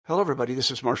Hello, everybody. This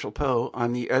is Marshall Poe.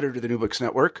 I'm the editor of the New Books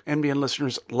Network. NBN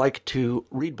listeners like to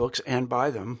read books and buy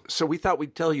them. So we thought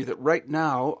we'd tell you that right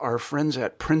now, our friends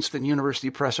at Princeton University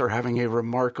Press are having a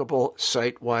remarkable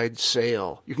site-wide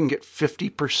sale. You can get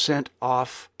 50%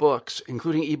 off books,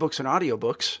 including ebooks and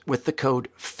audiobooks, with the code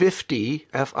 50,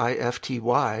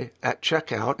 F-I-F-T-Y, at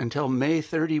checkout until May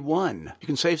 31. You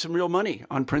can save some real money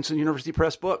on Princeton University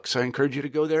Press books. I encourage you to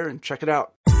go there and check it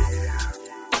out.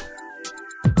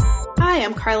 Hi,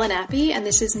 I'm Carla Nappi, and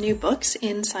this is New Books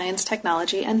in Science,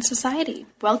 Technology, and Society.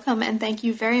 Welcome, and thank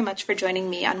you very much for joining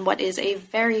me on what is a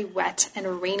very wet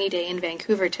and rainy day in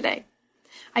Vancouver today.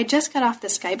 I just got off the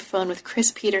Skype phone with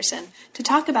Chris Peterson to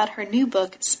talk about her new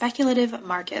book, Speculative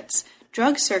Markets,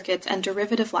 Drug Circuits and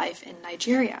Derivative Life in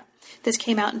Nigeria. This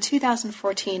came out in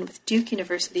 2014 with Duke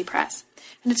University Press.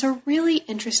 And it's a really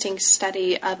interesting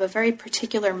study of a very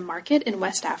particular market in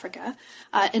West Africa,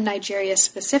 in Nigeria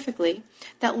specifically,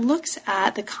 that looks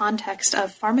at the context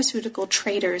of pharmaceutical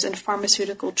traders and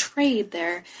pharmaceutical trade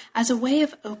there as a way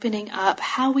of opening up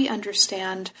how we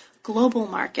understand global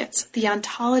markets, the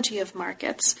ontology of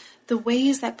markets, the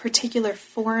ways that particular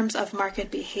forms of market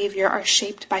behavior are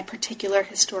shaped by particular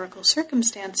historical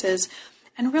circumstances,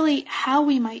 and really how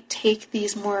we might take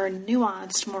these more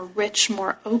nuanced, more rich,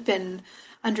 more open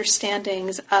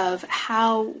understandings of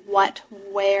how, what,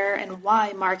 where, and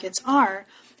why markets are,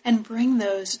 and bring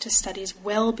those to studies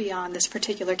well beyond this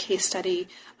particular case study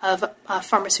of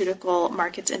pharmaceutical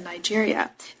markets in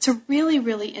Nigeria. It's a really,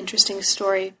 really interesting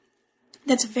story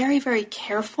that's very, very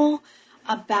careful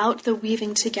about the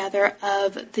weaving together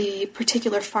of the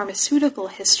particular pharmaceutical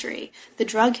history, the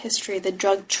drug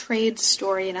trade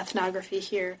story and ethnography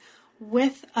here,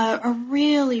 with a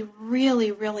really,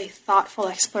 really, really thoughtful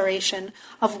exploration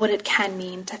of what it can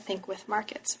mean to think with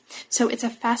markets. So it's a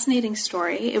fascinating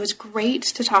story. It was great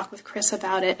to talk with Chris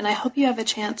about it, and I hope you have a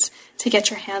chance to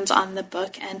get your hands on the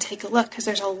book and take a look, because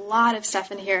there's a lot of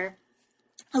stuff in here.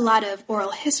 A lot of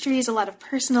oral histories, a lot of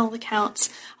personal accounts,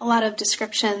 a lot of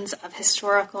descriptions of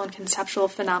historical and conceptual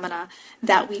phenomena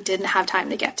that we didn't have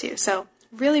time to get to. So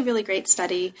really, really great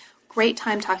study. Great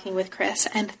time talking with Chris,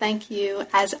 and thank you,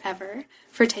 as ever,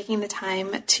 for taking the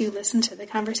time to listen to the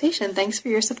conversation. Thanks for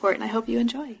your support, and I hope you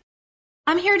enjoy.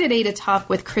 I'm here today to talk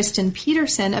with Kristen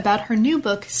Peterson about her new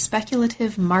book,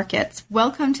 Speculative Markets.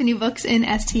 Welcome to New Books in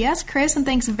STS, Chris, and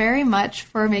thanks very much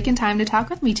for making time to talk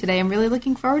with me today. I'm really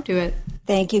looking forward to it.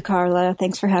 Thank you, Carla.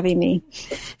 Thanks for having me.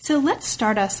 So let's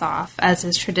start us off, as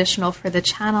is traditional for the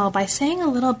channel, by saying a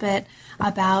little bit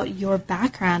about your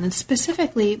background, and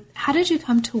specifically, how did you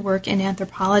come to work in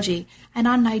anthropology and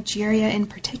on Nigeria in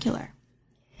particular?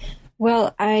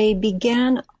 Well, I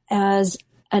began as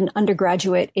an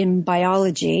undergraduate in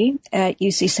biology at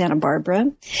UC Santa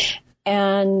Barbara,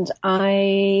 and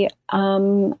I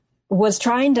was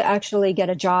trying to actually get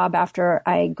a job after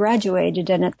I graduated,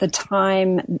 and at the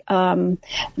time,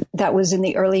 that was in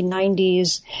the early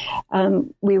 90s,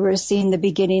 we were seeing the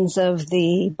beginnings of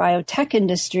the biotech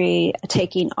industry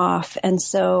taking off, and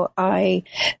so I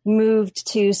moved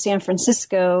to San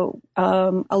Francisco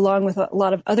along with a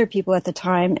lot of other people at the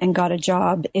time, and got a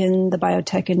job in the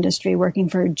biotech industry working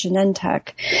for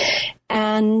Genentech.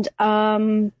 And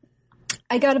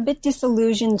I got a bit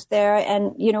disillusioned there.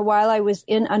 And, while I was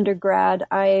in undergrad,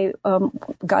 I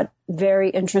got very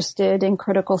interested in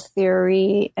critical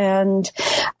theory and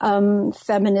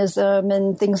feminism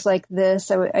and things like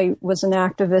this. I was an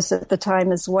activist at the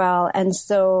time as well. And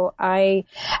so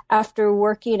after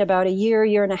working about a year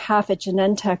and a half at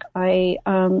Genentech, I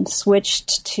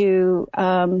switched to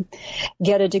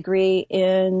get a degree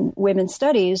in women's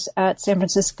studies at San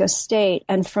Francisco State.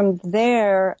 And from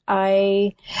there,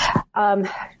 I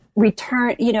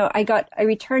returned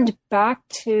back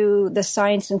to the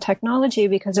science and technology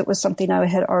because it was something I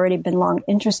had already been long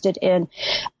interested in,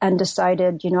 and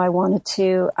decided, I wanted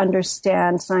to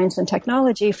understand science and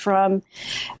technology from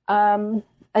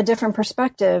a different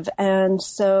perspective. And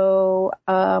so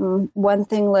one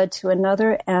thing led to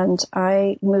another, and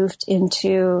I moved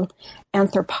into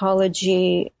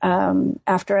anthropology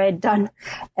after I had done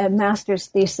a master's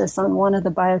thesis on one of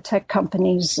the biotech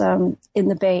companies in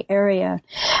the Bay Area.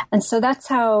 And so that's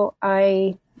how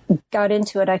I got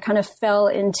into it. I kind of fell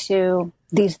into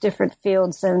these different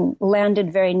fields and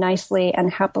landed very nicely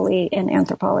and happily in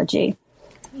anthropology.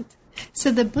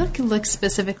 So the book looks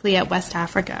specifically at West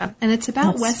Africa, and it's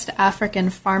about West African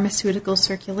pharmaceutical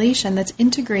circulation that's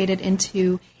integrated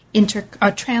into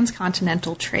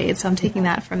transcontinental trade. So I'm taking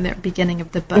that from the beginning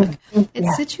of the book. It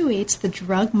situates the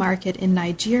drug market in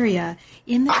Nigeria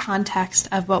in the context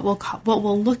of what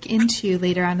we'll look into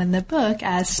later on in the book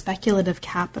as speculative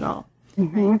capital.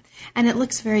 Right? And it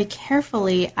looks very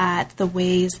carefully at the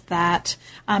ways that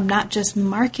not just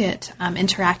market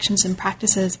interactions and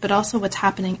practices, but also what's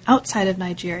happening outside of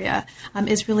Nigeria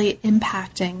is really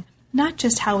impacting not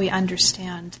just how we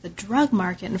understand the drug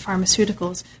market and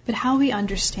pharmaceuticals, but how we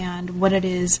understand what it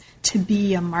is to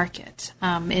be a market,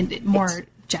 and more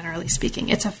generally speaking.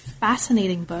 It's a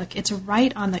fascinating book. It's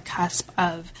right on the cusp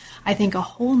of, I think, a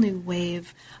whole new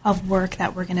wave of work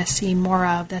that we're going to see more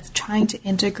of that's trying to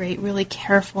integrate really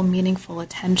careful, meaningful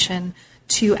attention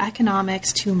to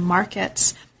economics, to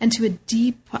markets, and to a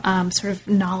deep sort of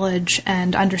knowledge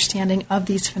and understanding of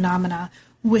these phenomena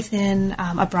within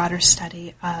a broader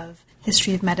study of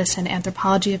history of medicine,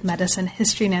 anthropology of medicine,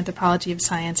 history and anthropology of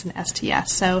science, and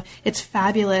STS. So it's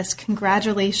fabulous.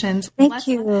 Congratulations. Thank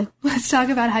you. Let's talk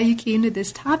about how you came to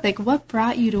this topic. What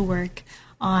brought you to work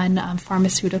on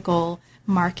pharmaceutical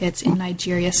markets in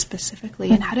Nigeria specifically,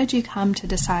 and how did you come to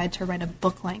decide to write a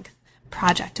book-length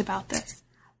project about this?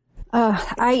 After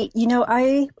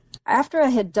I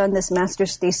had done this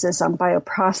master's thesis on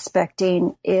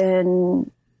bioprospecting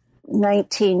in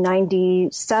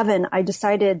 1997, I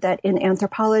decided that in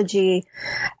anthropology,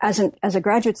 as a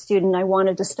graduate student, I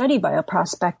wanted to study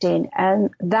bioprospecting. And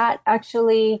that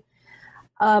actually,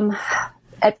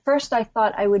 at first I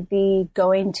thought I would be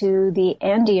going to the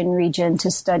Andean region to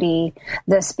study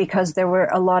this because there were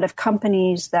a lot of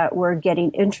companies that were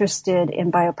getting interested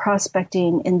in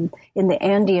bioprospecting in the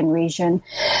Andean region.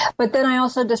 But then I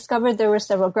also discovered there were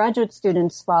several graduate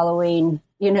students following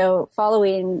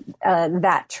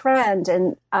that trend.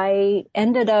 And I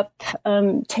ended up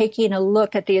taking a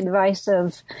look at the advice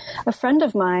of a friend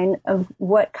of mine of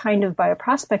what kind of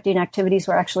bioprospecting activities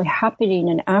were actually happening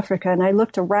in Africa. And I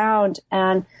looked around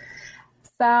and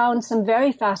found some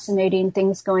very fascinating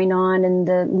things going on in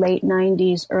the late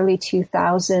 90s, early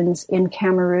 2000s in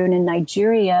Cameroon and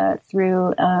Nigeria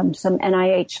through some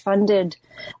NIH-funded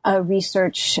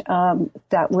research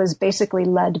that was basically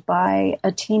led by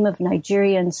a team of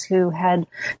Nigerians who had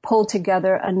pulled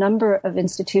together a number of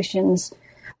institutions,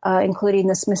 including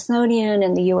the Smithsonian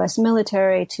and the U.S.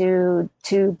 military, to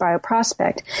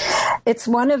bioprospect. It's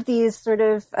one of these sort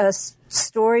of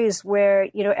stories where,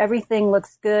 everything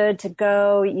looks good to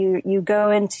go. You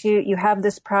have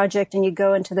this project and you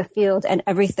go into the field and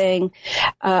everything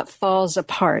falls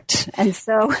apart. And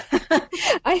so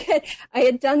I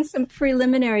had done some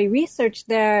preliminary research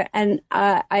there, and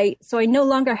I no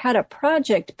longer had a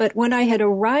project. But when I had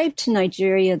arrived to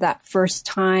Nigeria that first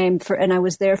time and I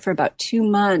was there for about 2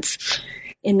 months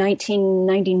in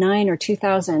 1999 or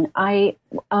 2000, I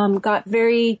got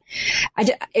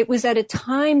it was at a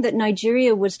time that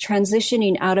Nigeria was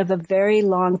transitioning out of a very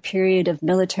long period of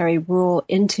military rule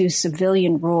into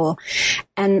civilian rule.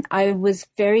 And I was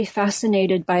very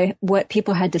fascinated by what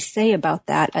people had to say about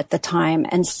that at the time.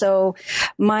 And so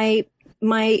my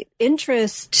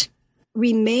interest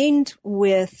remained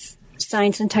with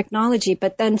science and technology,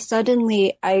 but then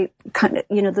suddenly I kind of,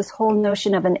 this whole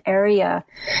notion of an area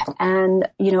and,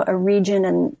 a region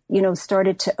and,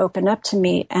 started to open up to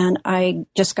me. And I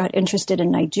just got interested in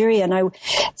Nigeria. And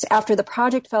after the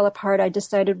project fell apart, I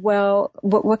decided, well,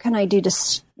 what can I do to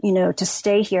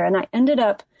stay here? And I ended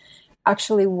up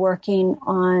actually working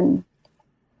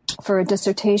for a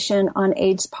dissertation on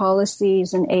AIDS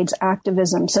policies and AIDS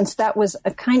activism, since that was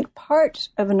a part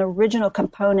of an original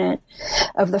component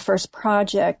of the first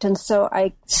project. And so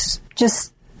I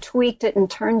just tweaked it and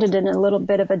turned it in a little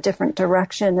bit of a different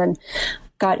direction and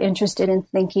got interested in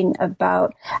thinking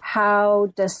about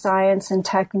how does science and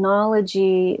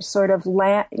technology sort of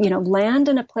land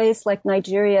in a place like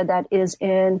Nigeria that is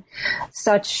in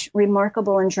such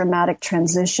remarkable and dramatic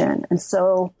transition. And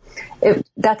so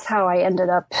that's how I ended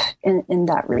up in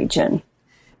that region.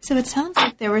 So it sounds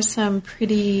like there were some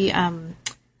pretty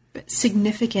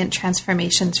significant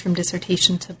transformations from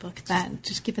dissertation to book then,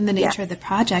 just given the nature of the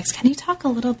projects. Can you talk a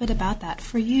little bit about that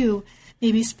for you?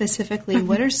 Maybe specifically,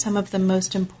 what are some of the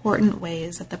most important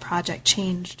ways that the project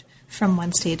changed from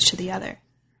one stage to the other?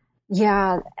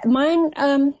 Yeah, mine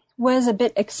was a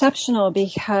bit exceptional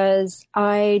because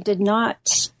I did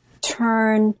not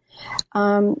turn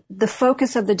the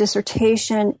focus of the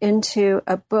dissertation into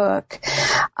a book.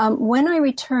 When I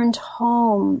returned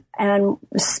home and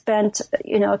spent,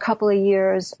 a couple of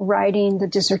years writing the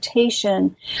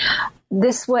dissertation,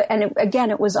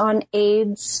 it was on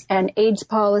AIDS and AIDS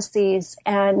policies.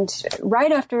 And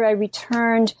right after I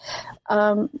returned,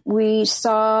 we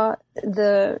saw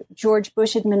the George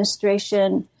Bush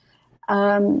administration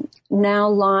now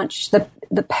launch the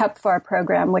PEPFAR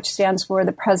program, which stands for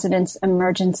the President's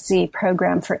Emergency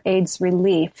Program for AIDS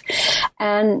Relief.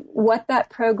 And what that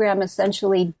program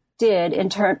essentially did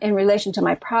in relation to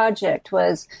my project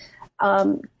was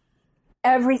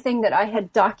everything that I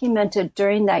had documented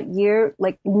during that year,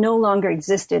 like, no longer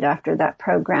existed after that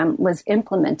program was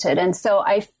implemented. And so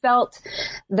I felt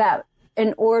that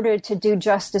in order to do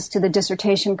justice to the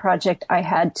dissertation project, I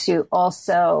had to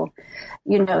also,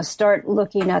 start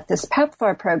looking at this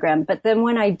PEPFAR program. But then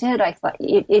when I did, I thought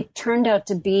it turned out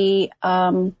to be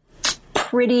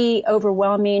pretty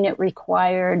overwhelming. It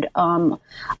required a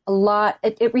lot.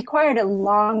 It required a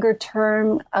longer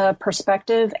term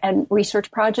perspective and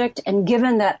research project. And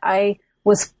given that I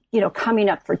was, coming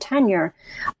up for tenure,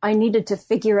 I needed to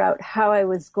figure out how I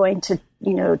was going to,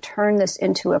 turn this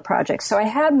into a project. So I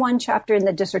had one chapter in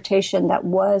the dissertation that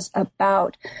was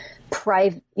about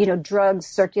private, drugs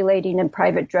circulating in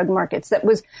private drug markets. That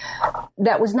was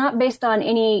not based on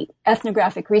any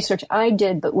ethnographic research I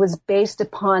did, but was based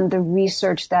upon the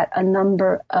research that a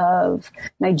number of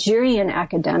Nigerian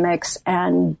academics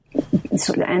and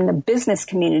the business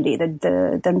community,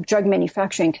 the drug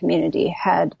manufacturing community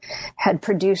had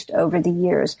produced over the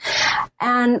years.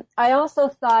 And I also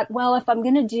thought, well, if I'm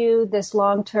going to do this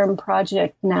long-term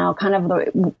project now, kind of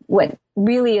what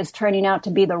really is turning out to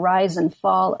be the rise and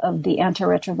fall of the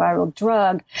antiretroviral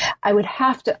drug, I would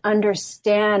have to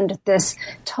understand this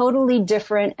totally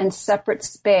different and separate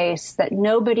space that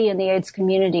nobody in the AIDS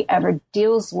community ever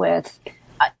deals with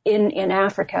in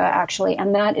Africa, actually,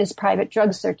 and that is private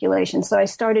drug circulation. So I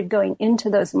started going into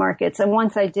those markets, and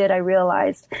once I did, I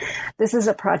realized this is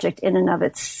a project in and of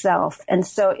itself. And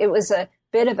so it was a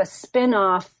bit of a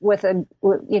spin-off with a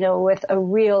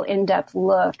real in-depth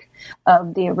look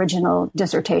of the original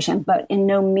dissertation, but in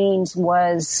no means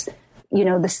was,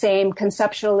 the same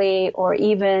conceptually or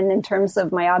even in terms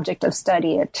of my object of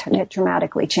study. It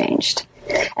dramatically changed.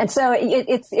 And so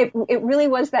it really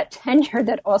was that tenure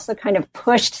that also kind of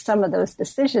pushed some of those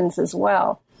decisions as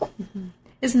well. Mm-hmm.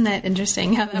 Isn't that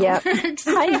interesting how that works?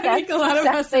 I think a lot of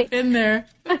us have been there.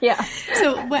 Yeah.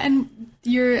 So when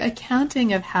your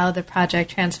accounting of how the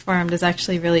project transformed is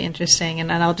actually really interesting.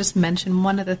 And I'll just mention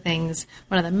one of the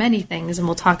many things, and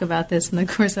we'll talk about this in the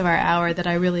course of our hour, that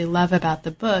I really love about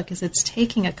the book is it's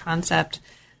taking a concept,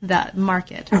 that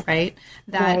market, right?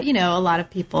 That, right. A lot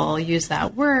of people use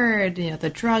that word, the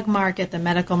drug market, the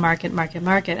medical market,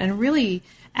 and really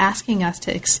asking us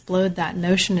to explode that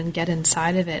notion and get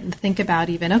inside of it and think about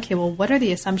even, okay, well, what are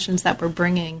the assumptions that we're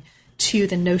bringing to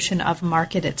the notion of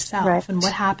market itself? Right. And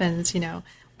what happens,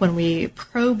 when we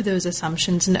probe those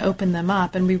assumptions and open them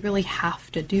up, and we really have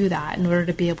to do that in order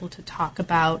to be able to talk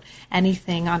about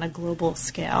anything on a global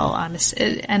scale,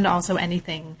 and also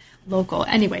anything local.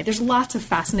 Anyway, there's lots of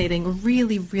fascinating,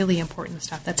 really, really important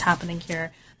stuff that's happening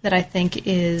here that I think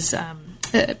is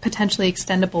potentially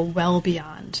extendable well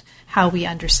beyond how we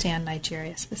understand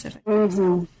Nigeria specifically.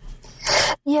 Mm-hmm.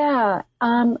 Yeah.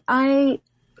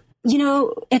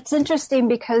 It's interesting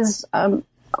because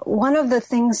one of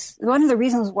the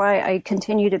reasons why I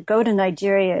continue to go to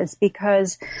Nigeria is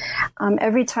because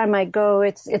every time I go,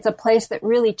 it's a place that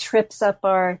really trips up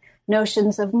our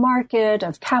notions of market,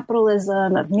 of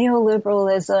capitalism, of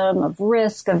neoliberalism, of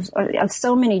risk, of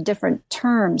so many different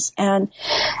terms. And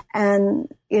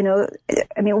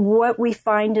what we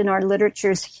find in our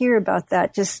literatures here about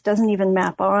that just doesn't even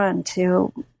map on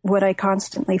to what I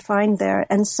constantly find there.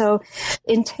 And so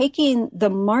in taking the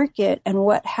market and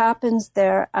what happens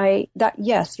there,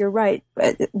 yes, you're right.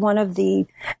 One of the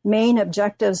main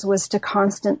objectives was to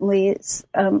constantly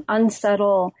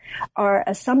unsettle our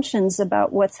assumptions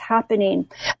about what's happening.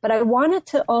 But I wanted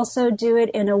to also do it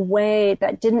in a way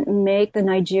that didn't make the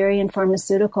Nigerian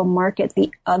pharmaceutical market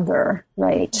the other,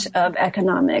 right, of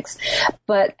economics.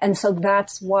 And so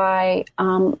that's why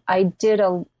I did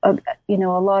a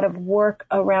lot of work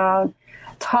around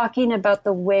talking about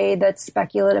the way that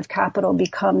speculative capital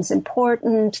becomes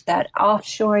important, that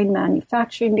offshoring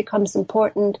manufacturing becomes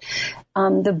important.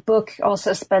 The book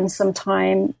also spends some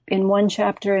time in one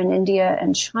chapter in India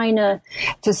and China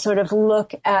to sort of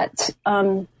look at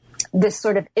this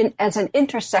sort of as an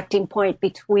intersecting point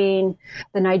between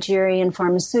the Nigerian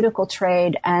pharmaceutical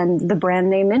trade and the brand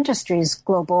name industry's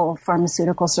global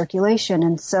pharmaceutical circulation.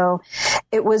 And so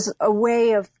it was a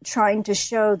way of trying to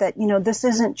show that, this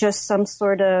isn't just some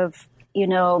sort of,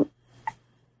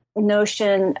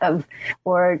 notion of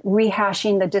or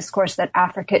rehashing the discourse that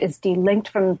Africa is delinked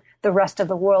from the rest of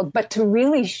the world, but to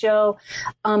really show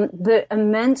the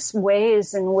immense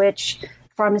ways in which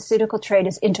pharmaceutical trade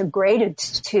is integrated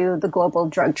to the global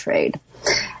drug trade.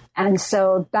 And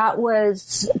so that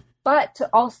was, but to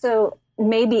also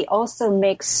maybe also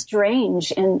makes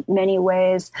strange in many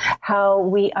ways how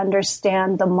we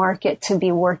understand the market to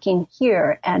be working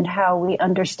here and how we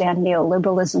understand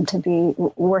neoliberalism to be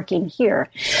working here.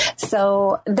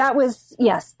 So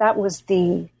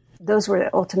those were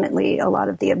ultimately a lot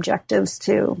of the objectives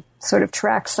to sort of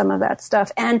track some of that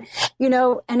stuff. And,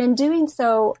 and in doing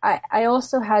so, I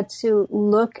also had to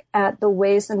look at the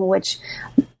ways in which,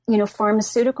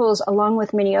 pharmaceuticals, along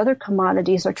with many other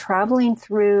commodities, are traveling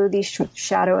through these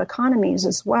shadow economies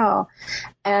as well.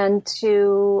 And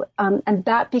and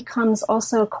that becomes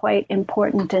also quite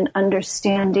important in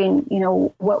understanding,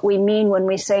 what we mean when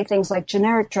we say things like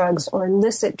generic drugs or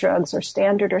illicit drugs or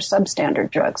standard or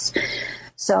substandard drugs.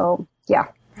 So, yeah.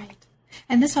 Right.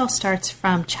 And this all starts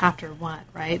from Chapter 1,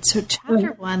 right? So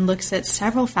Chapter 1 looks at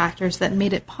several factors that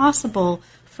made it possible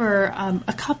for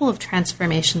a couple of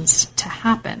transformations to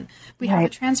happen. We have a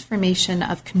transformation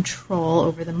of control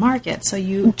over the market. So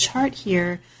you chart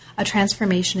here a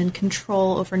transformation in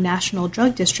control over national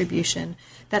drug distribution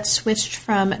that switched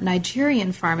from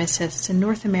Nigerian pharmacists and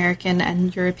North American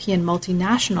and European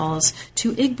multinationals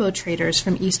to Igbo traders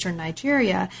from eastern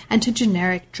Nigeria and to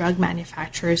generic drug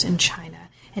manufacturers in China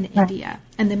and India.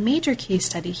 And the major case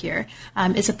study here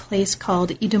is a place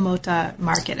called Idumota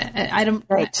Market. I don't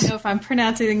know if I'm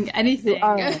pronouncing anything. You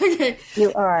are. Okay.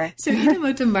 You are. So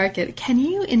Idumota Market, can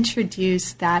you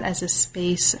introduce that as a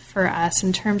space for us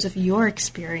in terms of your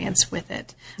experience with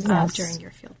it during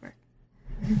your fieldwork?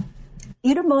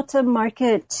 Idumota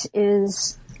Market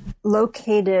is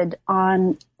located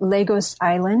on Lagos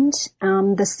Island.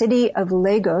 The city of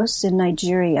Lagos in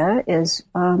Nigeria is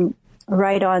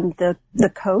right on the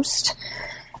coast.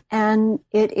 And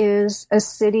it is a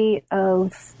city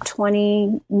of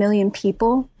 20 million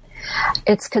people.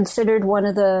 It's considered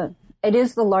it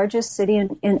is the largest city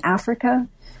in Africa.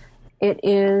 It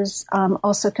is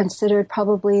also considered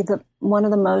probably one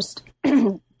of the most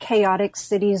chaotic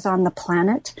cities on the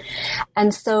planet.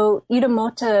 And so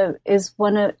Idumota is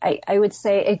I would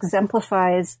say,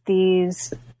 exemplifies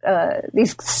these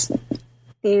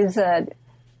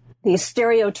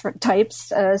stereotypes,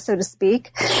 so to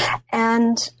speak.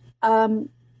 And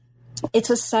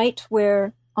it's a site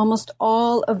where almost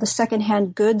all of the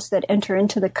secondhand goods that enter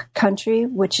into the country,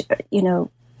 which,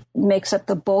 makes up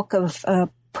the bulk of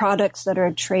products that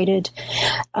are traded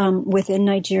within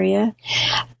Nigeria.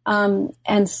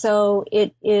 And so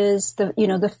it is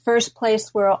the first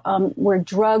place where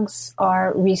drugs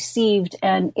are received,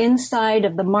 and inside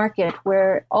of the market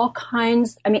where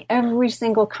every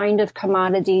single kind of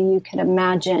commodity you can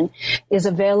imagine is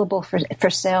available for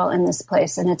sale in this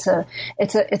place. And it's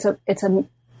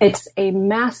a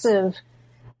massive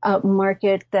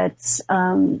market that's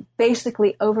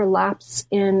basically overlaps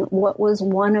in what was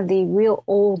one of the real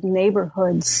old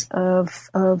neighborhoods of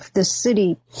the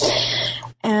city.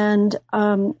 And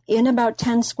in about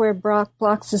 10 square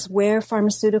blocks is where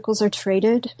pharmaceuticals are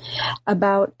traded.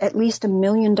 About at least $1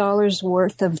 million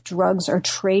worth of drugs are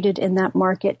traded in that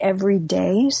market every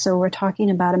day. So we're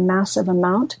talking about a massive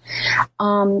amount.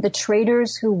 The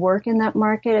traders who work in that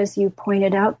market, as you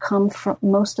pointed out,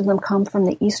 most of them come from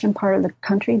the eastern part of the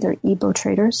country. They're Igbo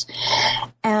traders.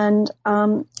 And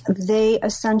they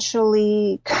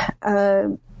essentially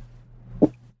are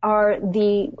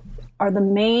the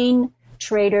main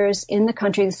traders in the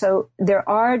country. So there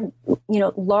are,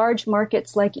 large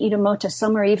markets like Idumota.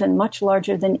 Some are even much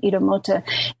larger than Idumota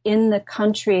in the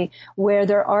country where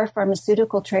there are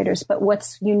pharmaceutical traders. But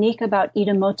what's unique about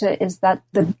Idumota is that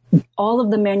all of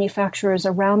the manufacturers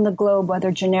around the globe, whether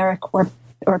generic or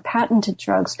patented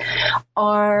drugs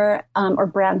or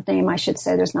brand name, I should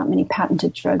say, there's not many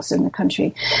patented drugs in the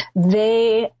country.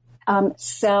 They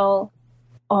sell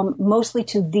mostly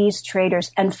to these traders.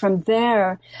 And from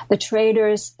there, the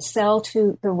traders sell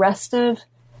to the rest of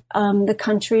the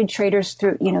country, traders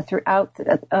throughout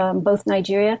both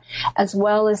Nigeria, as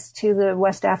well as to the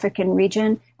West African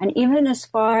region, and even as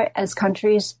far as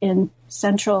countries in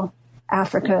Central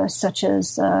Africa, such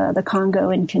as the Congo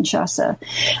and Kinshasa.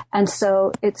 And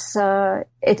so it's a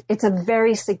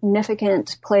very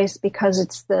significant place because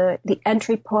it's the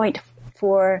entry point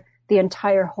for the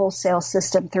entire wholesale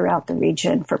system throughout the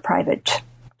region for private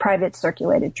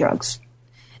circulated drugs.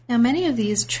 Now, many of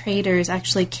these traders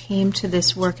actually came to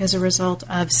this work as a result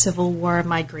of Civil War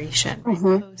migration,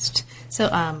 late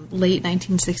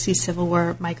 1960s Civil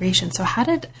War migration. So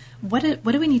what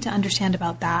do we need to understand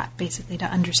about that, basically, to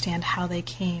understand how they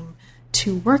came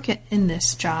to work in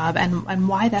this job, and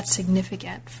why that's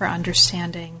significant for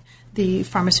understanding the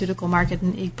pharmaceutical market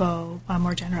in Igbo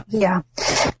more generally? Yeah.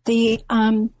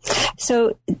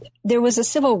 So there was a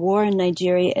civil war in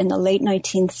Nigeria in the late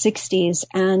 1960s,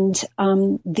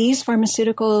 and these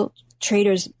pharmaceutical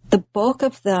traders, the bulk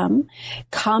of them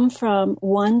come from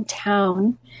one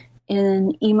town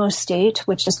in Imo State,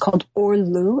 which is called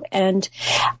Orlu. And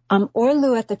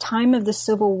Orlu at the time of the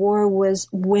Civil War was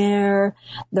where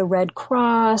the Red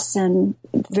Cross and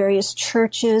various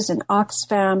churches and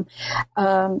Oxfam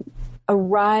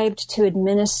arrived to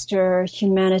administer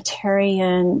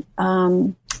humanitarian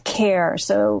care.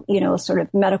 So, sort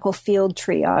of medical field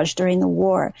triage during the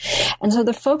war. And so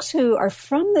the folks who are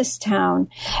from this town,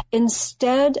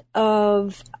 instead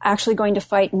of actually going to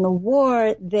fight in the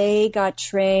war, they got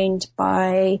trained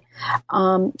by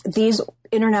these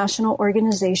international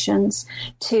organizations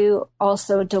to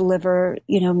also deliver,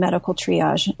 medical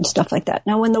triage and stuff like that.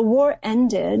 Now, when the war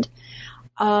ended,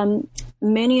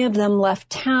 many of them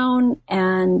left town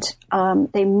and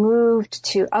they moved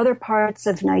to other parts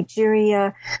of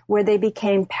Nigeria where they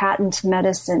became patent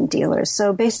medicine dealers.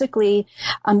 So basically,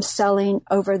 selling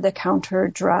over-the-counter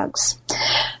drugs.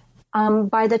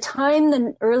 By the time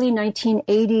the early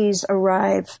 1980s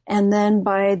arrive, and then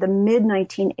by the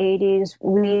mid-1980s,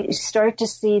 we start to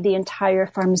see the entire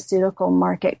pharmaceutical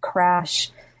market crash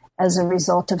as a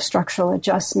result of structural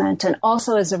adjustment, and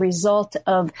also as a result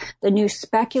of the new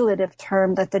speculative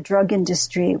term that the drug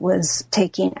industry was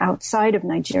taking outside of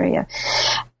Nigeria.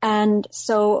 And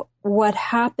so what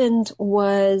happened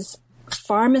was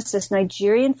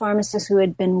Nigerian pharmacists who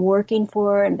had been working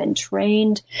for and been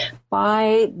trained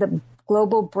by the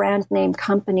global brand name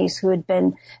companies who had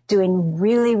been doing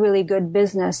really, really good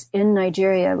business in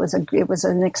Nigeria. It was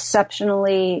an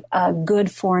exceptionally good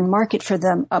foreign market for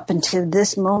them up until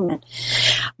this moment.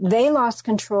 They lost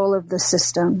control of the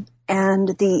system,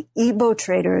 and the Igbo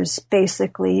traders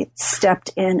basically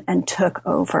stepped in and took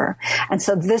over. And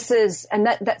so this is how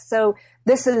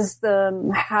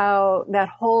that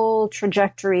whole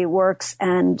trajectory works.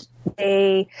 And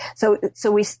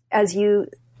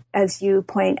as you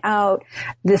point out,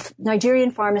 the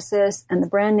Nigerian pharmacists and the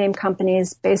brand name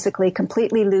companies basically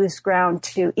completely lose ground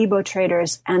to Igbo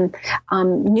traders and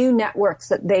new networks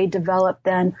that they develop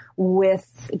then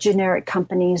with generic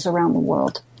companies around the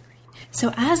world.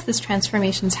 So as this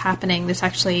transformation is happening, this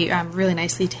actually really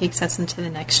nicely takes us into the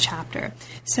next chapter.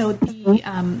 So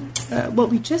what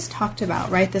we just talked about,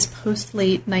 right, this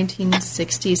post-late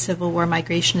 1960s Civil War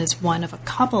migration is one of a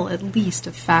couple, at least,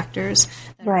 of factors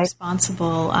that are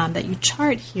responsible that you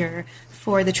chart here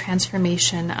for the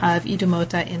transformation of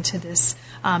Idumota into this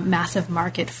massive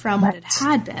market from what it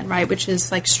had been, right, which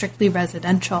is like strictly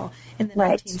residential in the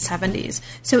 1970s.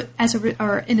 So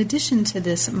in addition to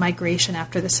this migration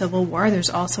after the Civil War, there's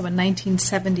also a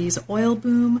 1970s oil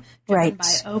boom driven by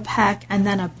OPEC and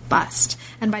then a bust.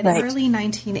 And by the early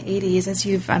 1980s, as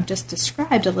you've just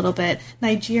described a little bit,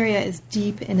 Nigeria is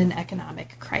deep in an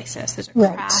economic crisis. There's a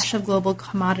crash of global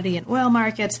commodity and oil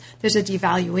markets. There's a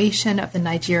devaluation of the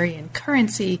Nigerian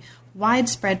currency,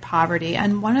 widespread poverty,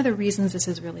 and one of the reasons this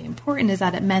is really important is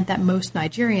that it meant that most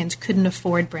Nigerians couldn't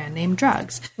afford brand name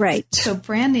drugs. Right. So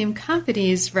brand name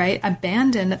companies,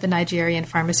 abandoned the Nigerian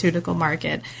pharmaceutical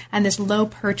market, and this low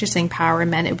purchasing power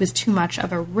meant it was too much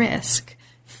of a risk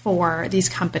for these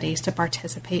companies to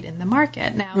participate in the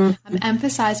market. Now, I'm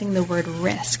emphasizing the word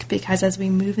risk because as we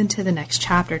move into the next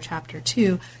chapter, chapter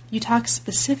 2, you talk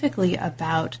specifically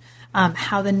about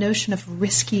how the notion of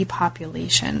risky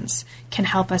populations can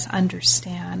help us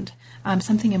understand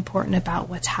something important about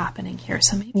what's happening here.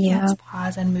 So maybe let's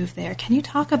pause and move there. Can you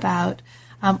talk about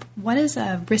what is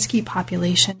a risky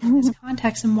population in this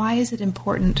context, and why is it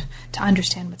important to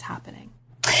understand what's happening?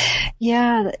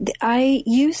 Yeah, I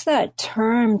use that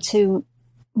term to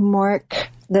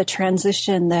mark the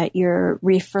transition that you're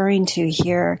referring to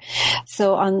here.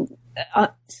 So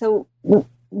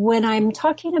when I'm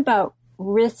talking about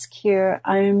risk here,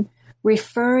 I'm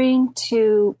referring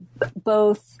to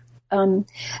both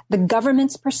the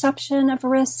government's perception of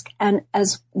risk, and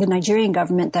as the Nigerian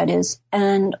government, that is,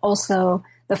 and also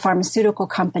the pharmaceutical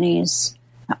companies'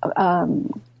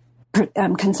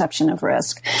 conception of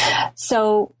risk.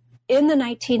 So in the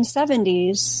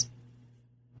 1970s,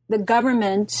 the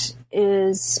government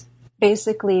is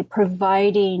basically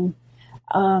providing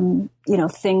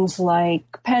things like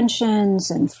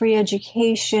pensions and free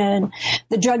education.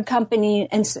 The drug company,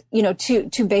 and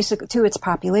to its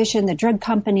population, the drug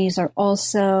companies are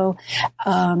also,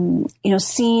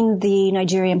 seeing the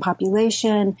Nigerian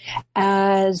population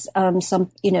as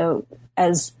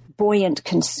as buoyant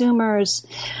consumers,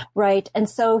 right? And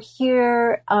so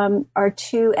here are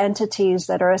two entities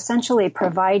that are essentially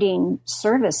providing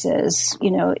services,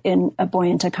 in a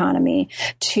buoyant economy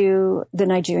to the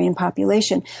Nigerian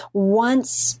population.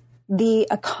 Once the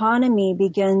economy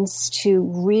begins to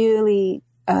really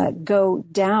go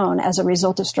down as a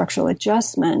result of structural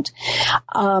adjustment,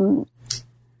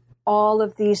 all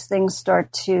of these things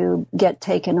start to get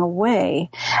taken away.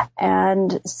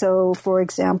 And so, for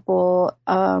example,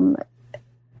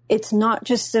 it's not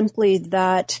just simply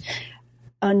that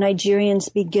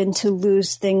Nigerians begin to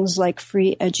lose things like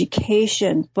free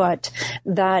education, but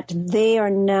that they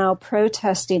are now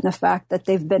protesting the fact that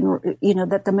they've been,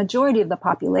 that the majority of the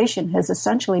population has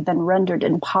essentially been rendered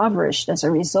impoverished as a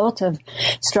result of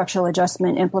structural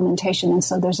adjustment implementation. And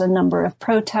so there's a number of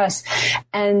protests,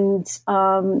 and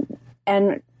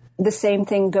the same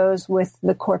thing goes with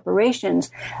the corporations.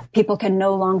 People can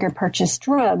no longer purchase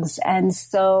drugs, and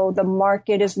so the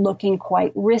market is looking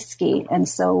quite risky. And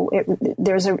so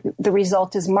the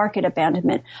result is market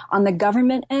abandonment. On the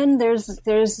government end, there's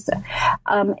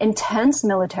intense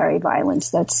military violence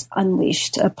that's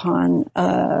unleashed upon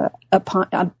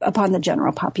the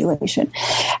general population.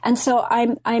 And so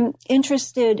I'm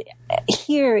interested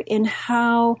here in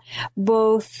how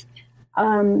both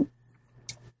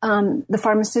the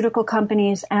pharmaceutical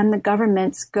companies and the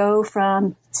governments go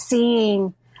from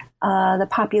seeing the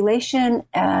population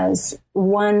as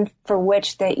one for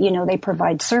which they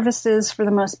provide services for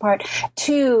the most part,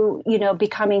 to,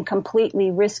 becoming completely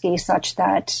risky, such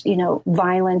that,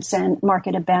 violence and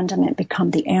market abandonment become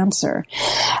the answer.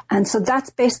 And so that's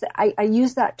basically, I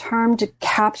use that term to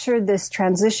capture this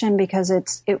transition because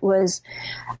it was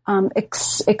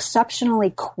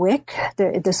exceptionally quick.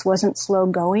 This wasn't slow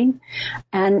going,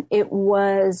 and it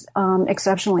was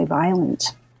exceptionally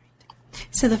violent.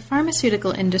 So the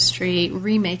pharmaceutical industry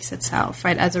remakes itself,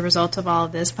 right, as a result of all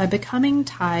of this by becoming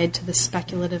tied to the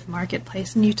speculative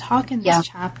marketplace. And you talk in this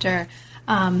chapter,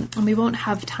 and we won't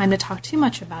have time to talk too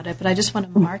much about it, but I just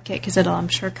want to mark it because it'll, I'm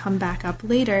sure, come back up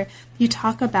later. You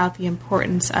talk about the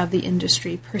importance of the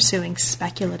industry pursuing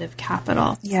speculative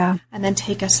capital. Yeah. And then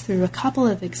take us through a couple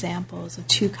of examples of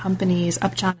two companies,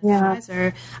 Upjohn and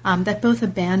Pfizer, that both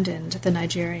abandoned the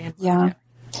Nigerian market.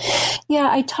 Yeah,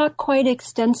 I talk quite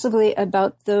extensively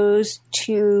about those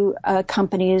two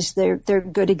companies. They're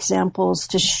good examples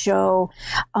to show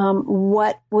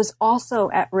what was also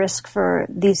at risk for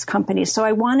these companies. So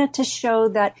I wanted to show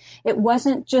that it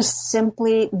wasn't just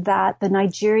simply that the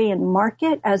Nigerian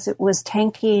market, as it was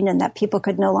tanking and that people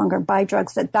could no longer buy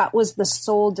drugs, that was the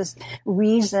sole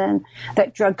reason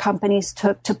that drug companies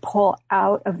took to pull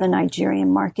out of the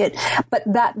Nigerian market, but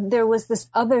that there was this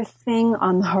other thing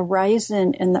on the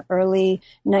horizon in the early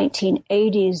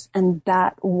 1980s, and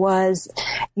that was,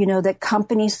 that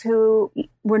companies who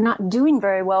were not doing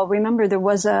very well. Remember,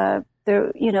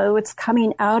 it's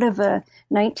coming out of a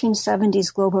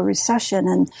 1970s global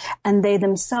recession, and they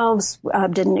themselves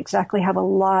didn't exactly have a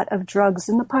lot of drugs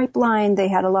in the pipeline. They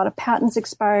had a lot of patents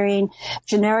expiring,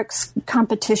 generics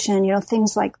competition,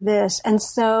 things like this. And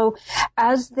so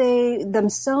as they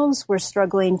themselves were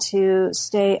struggling to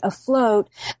stay afloat,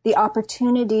 the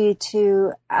opportunity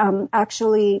to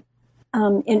actually,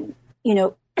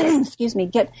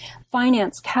 get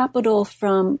finance capital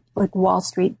from like Wall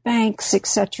Street banks,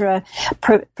 etc.,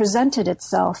 presented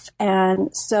itself.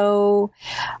 And so,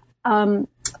 and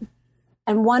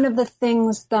one of the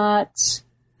things that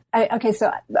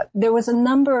so there was a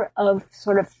number of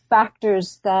sort of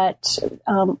factors that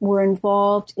were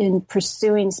involved in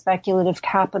pursuing speculative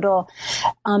capital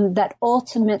that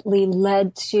ultimately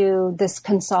led to this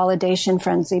consolidation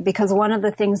frenzy. Because one of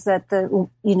the things that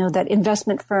that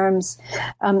investment firms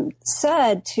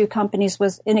said to companies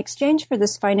was, in exchange for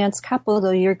this finance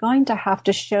capital, you're going to have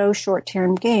to show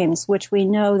short-term gains, which we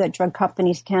know that drug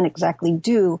companies can't exactly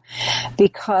do,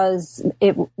 because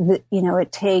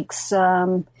it takes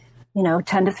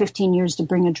 10 to 15 years to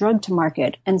bring a drug to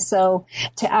market. And so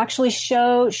to actually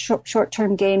show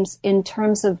short-term gains in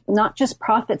terms of not just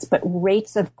profits, but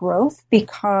rates of growth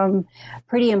become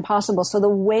pretty impossible. So the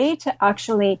way to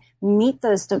actually meet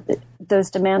those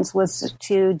demands was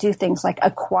to do things like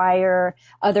acquire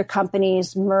other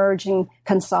companies, merge and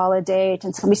consolidate.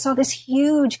 And so we saw this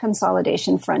huge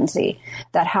consolidation frenzy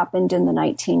that happened in the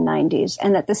 1990s.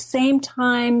 And at the same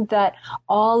time that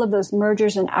all of those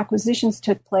mergers and acquisitions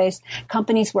took place,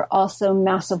 companies were also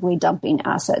massively dumping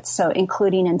assets, so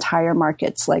including entire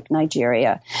markets like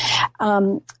Nigeria.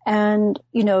 And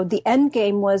the end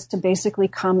game was to basically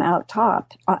come out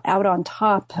on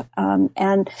top.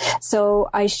 And so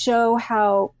I show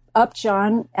how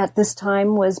Upjohn at this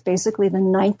time was basically the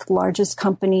 9th largest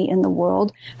company in the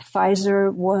world.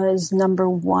 Pfizer was number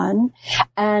 1.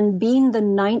 And being the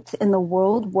 9th in the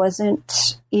world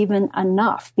wasn't even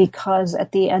enough, because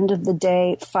at the end of the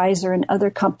day, Pfizer and other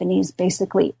companies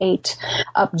basically ate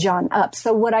Upjohn up.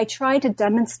 So what I tried to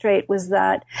demonstrate was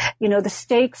that, the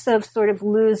stakes of sort of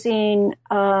losing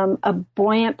a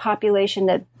buoyant population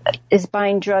that is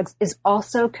buying drugs is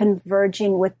also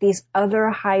converging with these other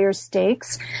higher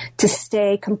stakes to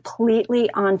stay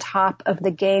completely on top of the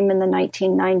game in the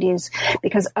 1990s,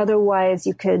 because otherwise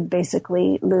you could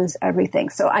basically lose everything.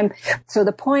 So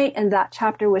the point in that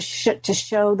chapter was to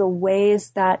show the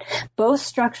ways that both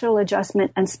structural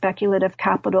adjustment and speculative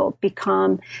capital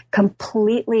become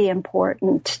completely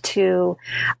important to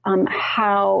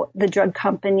how the drug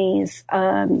companies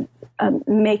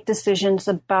make decisions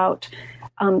about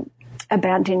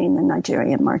abandoning the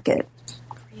Nigerian market.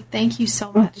 Great. Thank you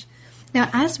so much. Now,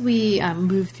 as we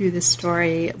move through this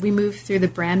story, we move through the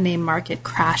brand name market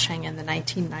crashing in the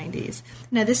 1990s.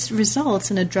 Now, this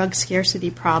results in a drug scarcity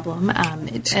problem,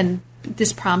 and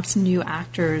this prompts new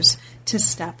actors to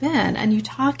step in. And you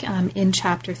talk in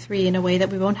Chapter 3 in a way that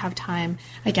we won't have time,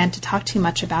 again, to talk too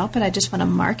much about, but I just want to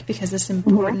mark because it's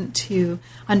important to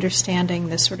understanding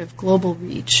the sort of global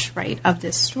reach, right, of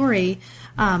this story.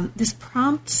 This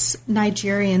prompts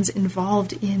Nigerians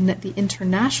involved in the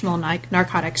international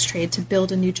narcotics trade to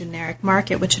build a new generic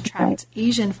market, which attracts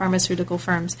Asian pharmaceutical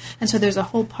firms. And so there's a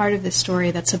whole part of this story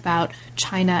that's about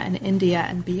China and India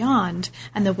and beyond,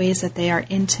 and the ways that they are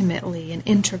intimately and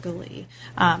integrally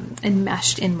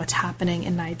enmeshed in what's happening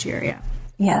in Nigeria.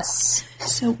 Yes.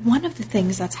 So one of the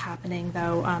things that's happening,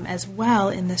 though, as well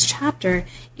in this chapter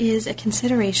is a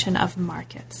consideration of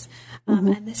markets.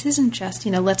 And this isn't just,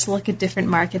 let's look at different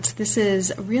markets. This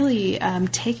is really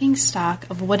taking stock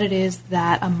of what it is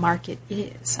that a market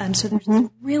is. So there's a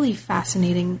really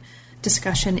fascinating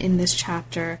discussion in this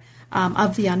chapter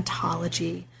of the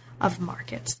ontology of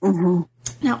markets.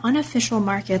 Now, unofficial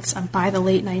markets by the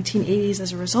late 1980s,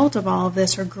 as a result of all of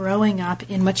this, are growing up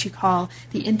in what you call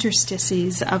the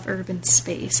interstices of urban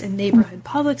space, in neighborhood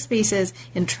public spaces,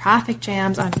 in traffic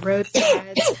jams, on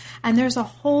roadsides. And there's a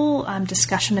whole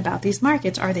discussion about these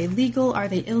markets. Are they legal? Are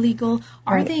they illegal?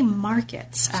 Are they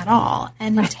markets at all?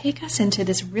 And they take us into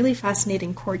this really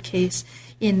fascinating court case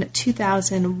in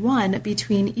 2001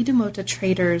 between Idumota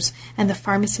Traders and the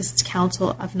Pharmacists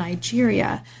Council of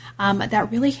Nigeria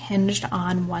that really hinged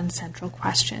on one central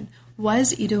question.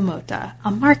 Was Idumota a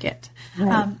market?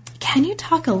 Can you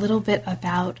talk a little bit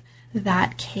about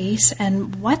that case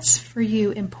and what's for you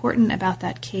important about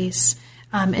that case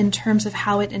in terms of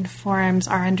how it informs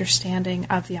our understanding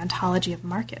of the ontology of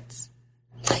markets?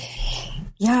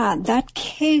 Yeah, that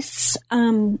case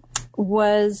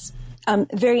was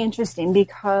very interesting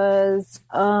because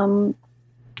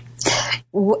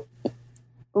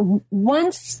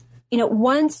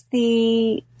once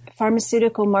the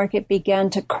pharmaceutical market began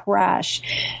to crash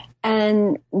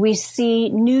and we see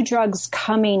new drugs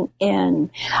coming in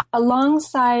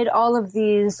alongside all of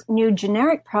these new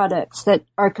generic products that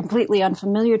are completely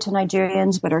unfamiliar to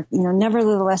Nigerians but are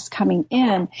nevertheless coming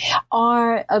in,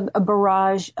 are a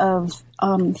barrage of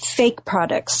fake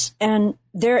products, and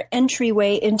their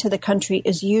entryway into the country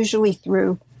is usually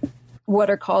through what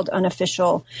are called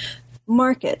unofficial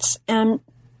markets. And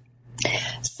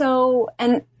so,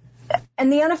 and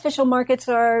the unofficial markets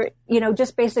are,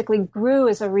 just basically grew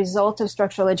as a result of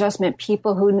structural adjustment.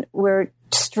 People who were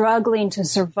struggling to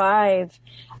survive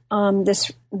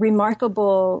this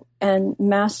remarkable and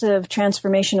massive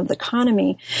transformation of the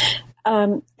economy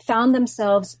found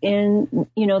themselves in,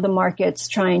 the markets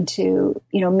trying to,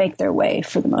 make their way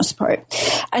for the most part.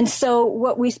 And so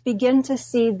what we begin to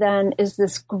see then is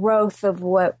this growth of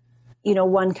what,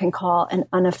 one can call an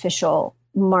unofficial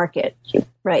market,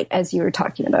 right, as you were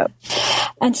talking about.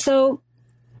 And so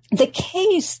the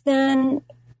case then,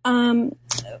 in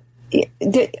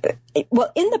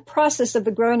the process of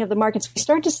the growing of the markets, we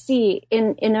start to see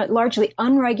in a largely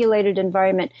unregulated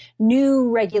environment, new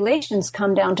regulations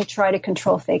come down to try to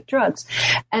control fake drugs.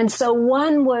 And so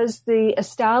one was the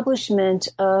establishment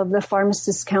of the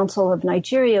Pharmacists Council of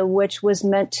Nigeria, which was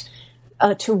meant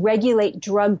to regulate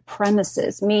drug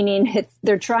premises, meaning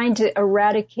they're trying to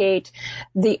eradicate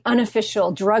the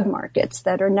unofficial drug markets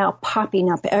that are now popping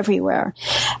up everywhere.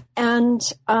 And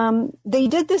they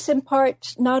did this in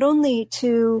part not only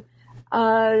to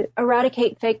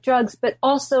eradicate fake drugs, but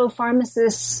also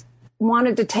pharmacists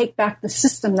wanted to take back the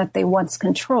system that they once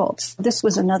controlled. This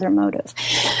was another motive.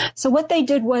 So what they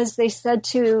did was they said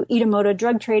to Itamoto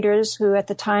drug traders, who at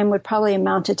the time would probably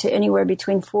amounted to anywhere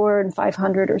between 400 and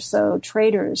 500 or so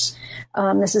traders.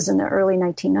 This is in the early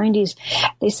 1990s.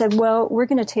 They said, well, we're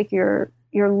going to take your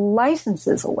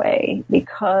licenses away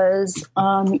because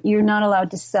you're not allowed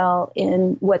to sell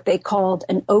in what they called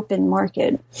an open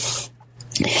market.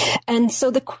 And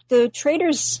so the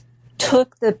traders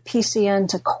took the PCN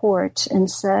to court and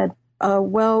said,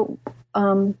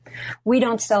 we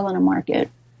don't sell in a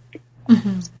market.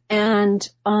 Mm-hmm. And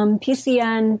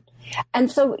PCN,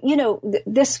 and so,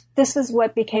 this is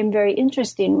what became very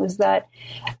interesting, was that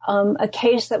a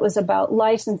case that was about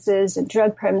licenses and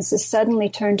drug premises suddenly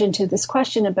turned into this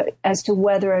question as to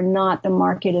whether or not the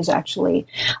market is actually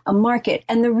a market.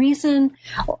 And the reason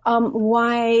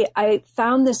why I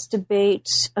found this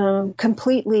debate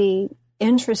completely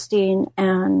interesting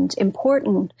and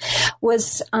important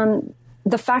was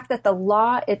the fact that the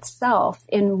law itself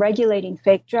in regulating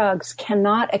fake drugs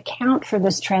cannot account for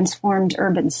this transformed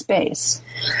urban space,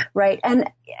 right?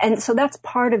 And so that's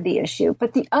part of the issue.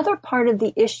 But the other part of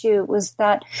the issue was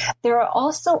that there are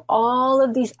also all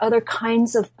of these other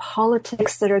kinds of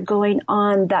politics that are going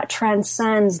on that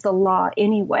transcends the law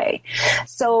anyway.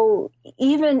 So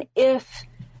even if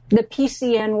the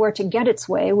PCN were to get its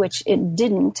way, which it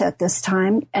didn't at this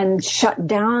time, and shut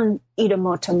down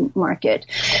Itamoto market,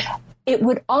 it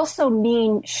would also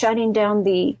mean shutting down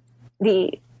the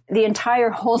entire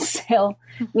wholesale,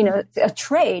 a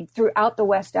trade throughout the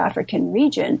West African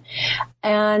region.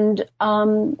 And,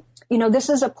 this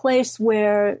is a place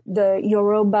where the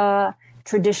Yoruba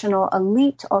traditional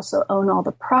elite also own all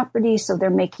the property, so they're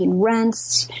making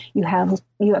rents. You have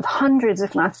hundreds,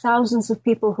 if not thousands, of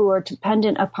people who are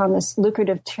dependent upon this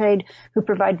lucrative trade, who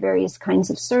provide various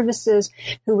kinds of services,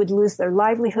 who would lose their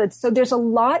livelihoods. So there's a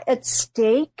lot at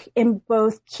stake in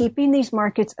both keeping these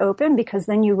markets open, because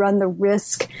then you run the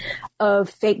risk of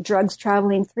fake drugs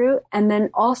traveling through, and then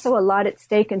also a lot at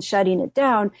stake in shutting it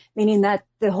down, meaning that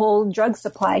the whole drug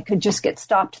supply could just get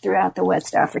stopped throughout the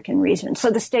West African region.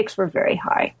 So the stakes were very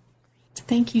high.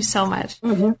 Thank you so much.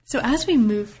 Mm-hmm. So as we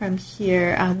move from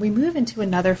here, we move into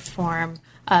another form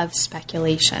of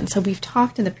speculation. So we've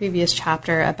talked in the previous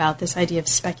chapter about this idea of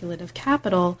speculative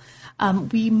capital.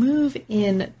 We move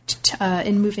in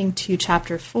moving to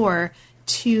chapter 4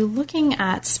 to looking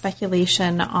at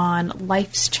speculation on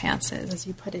life's chances, as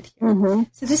you put it here. Mm-hmm.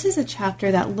 So this is a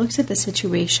chapter that looks at the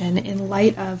situation in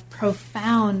light of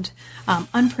profound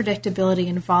unpredictability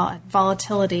and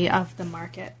volatility of the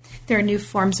market. There are new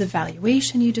forms of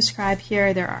valuation you describe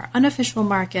here. There are unofficial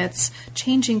markets,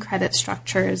 changing credit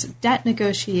structures, debt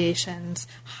negotiations,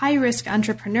 high-risk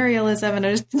entrepreneurialism, and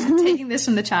I was taking this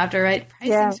from the chapter, right?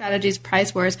 Pricing strategies,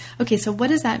 price wars. Okay, so what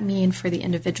does that mean for the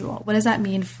individual? What does that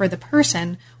mean for the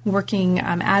person working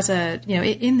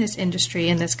in this industry,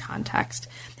 in this context?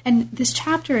 And this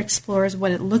chapter explores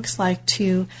what it looks like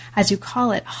to, as you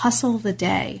call it, hustle the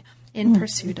day in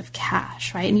pursuit of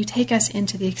cash, right? And you take us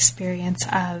into the experience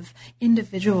of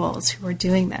individuals who are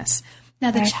doing this.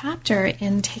 Now, the chapter,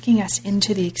 in taking us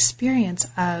into the experience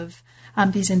of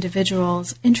these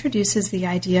individuals, introduces the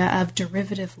idea of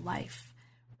derivative life,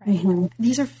 right? Mm-hmm.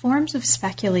 These are forms of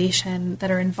speculation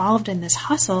that are involved in this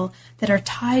hustle that are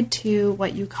tied to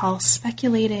what you call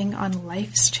speculating on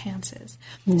life's chances.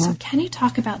 Yeah. So can you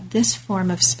talk about this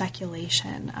form of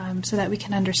speculation so that we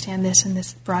can understand this in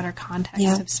this broader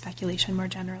context of speculation more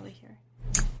generally here?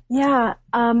 Yeah.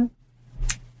 I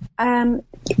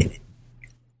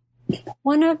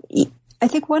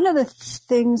think one of the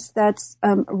things that's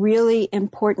really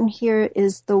important here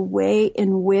is the way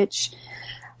in which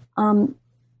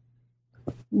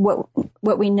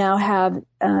what we now have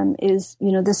is,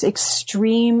 this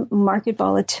extreme market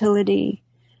volatility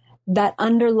that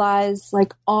underlies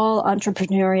like all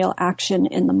entrepreneurial action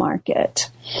in the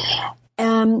market.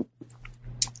 And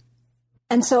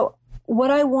so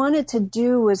what I wanted to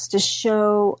do was to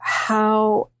show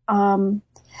how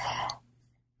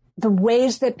the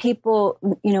ways that people,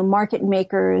 market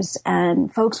makers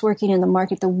and folks working in the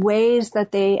market, the ways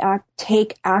that they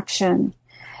take action,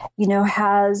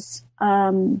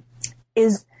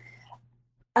 is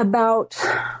about,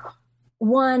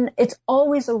 one, it's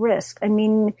always a risk. I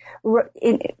mean,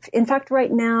 in fact,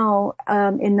 right now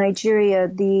in Nigeria,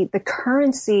 the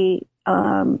currency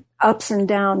ups and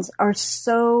downs are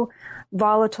so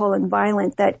volatile and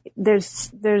violent that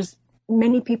there's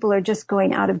many people are just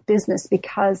going out of business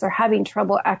because they're having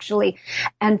trouble actually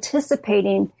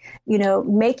anticipating,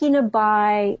 making a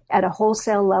buy at a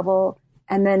wholesale level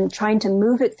and then trying to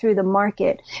move it through the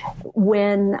market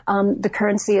when the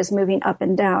currency is moving up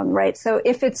and down, right? So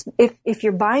if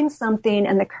you're buying something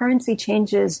and the currency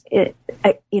changes, it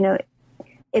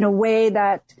in a way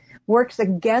that works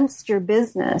against your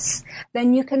business,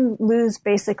 then you can lose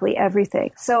basically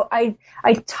everything. So I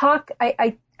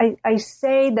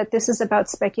say that this is about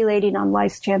speculating on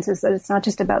life's chances, that it's not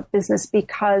just about business,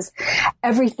 because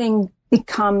everything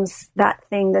becomes that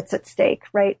thing that's at stake,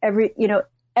 right?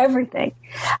 Everything.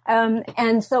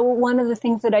 And so one of the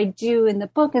things that I do in the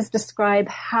book is describe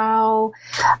how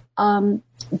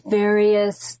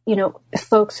various,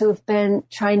 folks who have been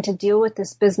trying to deal with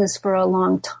this business for a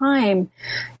long time,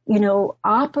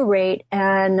 operate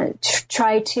and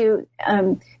try to,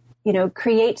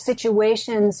 create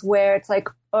situations where it's like,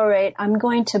 all right, I'm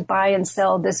going to buy and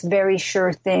sell this very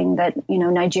sure thing that,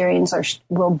 Nigerians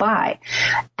will buy.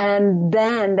 And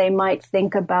then they might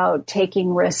think about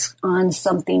taking risks on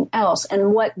something else.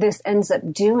 And what this ends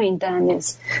up doing then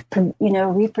is,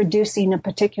 reproducing a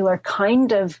particular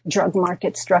kind of drug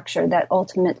market structure that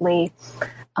ultimately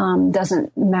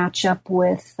doesn't match up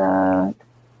with,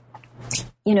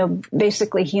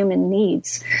 basically human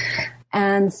needs.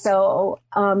 And so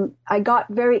I got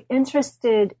very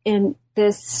interested in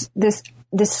this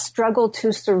struggle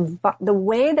to survive, the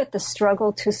way that the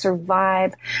struggle to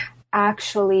survive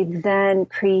actually then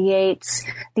creates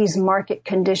these market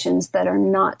conditions that are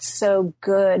not so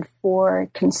good for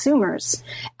consumers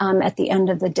at the end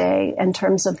of the day in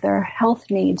terms of their health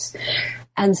needs.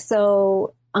 And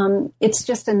so it's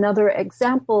just another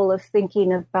example of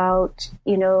thinking about,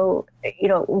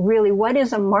 really what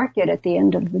is a market at the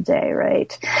end of the day,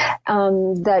 right?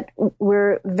 That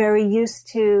we're very used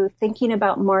to thinking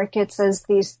about markets as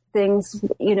these things,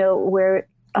 where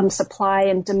supply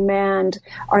and demand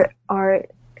are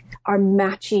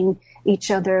matching each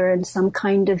other in some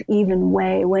kind of even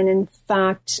way, when in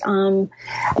fact,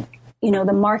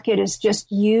 the market is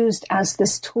just used as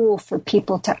this tool for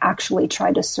people to actually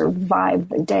try to survive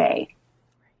the day.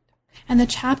 And the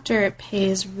chapter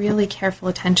pays really careful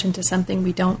attention to something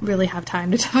we don't really have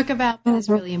time to talk about, but is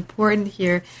really important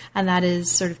here, and that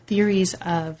is sort of theories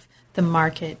of the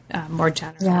market more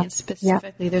generally. Yeah. And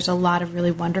specifically, there's a lot of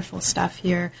really wonderful stuff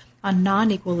here on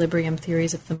non-equilibrium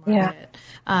theories of the market. Yeah.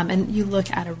 And you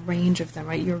look at a range of them,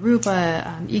 right?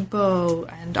 Yoruba,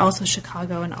 Igbo, and also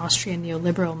Chicago and Austrian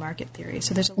neoliberal market theory.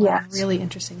 So there's a lot of really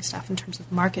interesting stuff in terms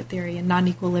of market theory and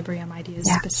non-equilibrium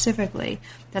ideas specifically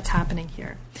that's happening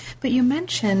here. But you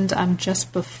mentioned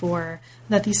just before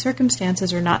that these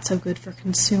circumstances are not so good for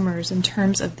consumers in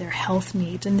terms of their health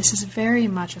needs, and this is very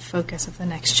much a focus of the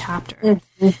next chapter.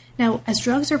 Mm-hmm. Now, as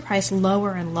drugs are priced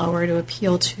lower and lower to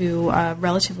appeal to a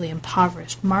relatively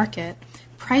impoverished market,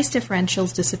 price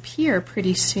differentials disappear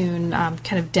pretty soon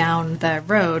kind of down the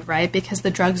road, right? Because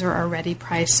the drugs are already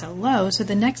priced so low. So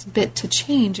the next bit to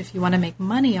change, if you want to make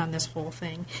money on this whole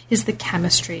thing, is the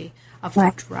chemistry of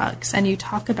the drugs. And you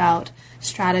talk about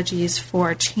strategies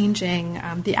for changing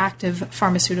the active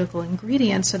pharmaceutical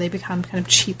ingredients so they become kind of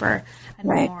cheaper and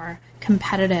more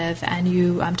competitive. And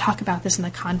you talk about this in the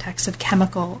context of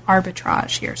chemical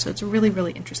arbitrage here. So it's really,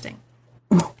 really interesting.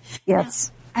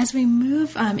 Yes. Now, as we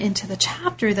move into the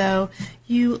chapter, though,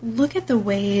 you look at the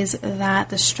ways that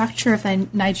the structure of the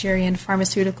Nigerian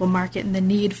pharmaceutical market and the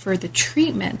need for the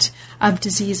treatment of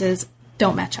diseases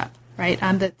don't match up, right?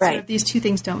 Sort of these two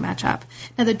things don't match up.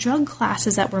 Now, the drug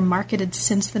classes that were marketed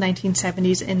since the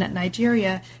 1970s in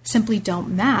Nigeria simply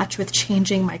don't match with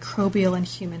changing microbial and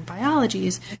human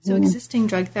biologies. So existing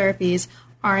drug therapies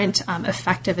aren't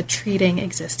effective at treating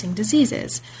existing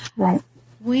diseases. Right.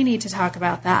 We need to talk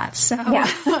about that. So,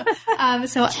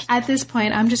 so at this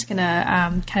point, I'm just going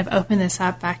to kind of open this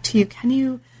up back to you. Can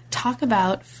you talk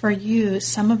about, for you,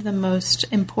 some of the most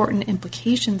important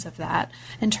implications of that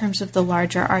in terms of the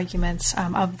larger arguments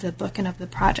of the book and of the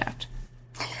project?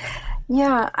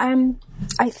 Yeah,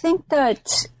 I think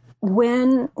that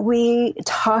when we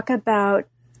talk about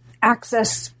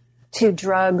access to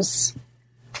drugs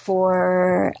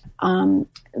for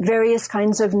various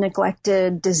kinds of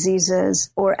neglected diseases,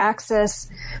 or access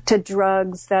to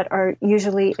drugs that are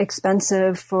usually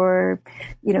expensive for,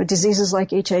 diseases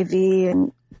like HIV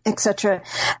and et cetera,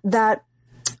 that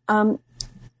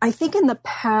I think in the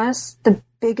past, the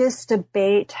biggest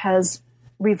debate has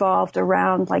revolved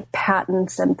around like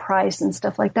patents and price and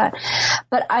stuff like that.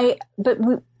 But I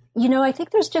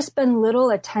think there's just been little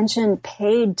attention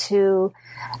paid to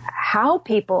how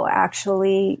people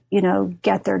actually,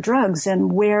 get their drugs,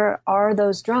 and where are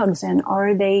those drugs, and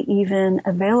are they even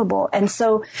available? And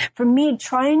so for me,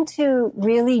 trying to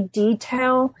really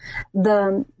detail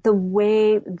the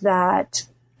way that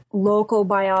local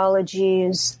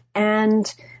biologies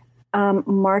and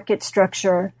market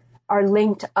structure are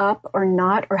linked up or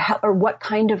not, or what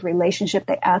kind of relationship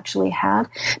they actually have,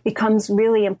 becomes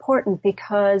really important,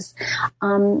 because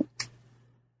for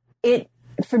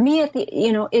me,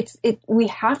 we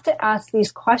have to ask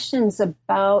these questions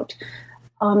about,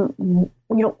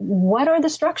 what are the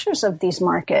structures of these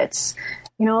markets?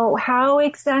 How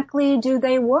exactly do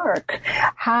they work?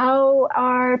 How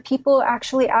are people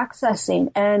actually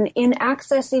accessing? And in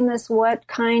accessing this, what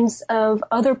kinds of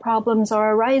other problems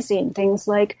are arising? Things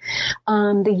like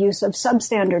the use of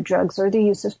substandard drugs, or the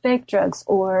use of fake drugs,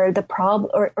 or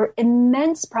or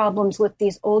immense problems with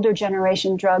these older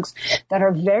generation drugs that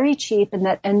are very cheap and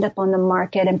that end up on the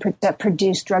market and that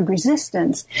produce drug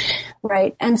resistance,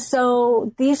 right? And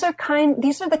so these are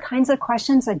the kinds of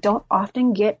questions that don't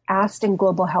often get asked in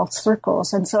global health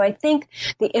circles. And so I think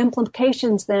the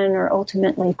implications then are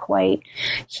ultimately quite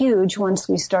huge once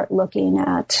we start looking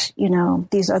at,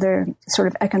 these other sort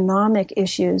of economic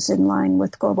issues in line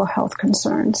with global health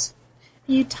concerns.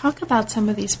 You talk about some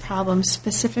of these problems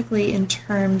specifically in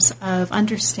terms of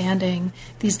understanding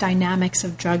these dynamics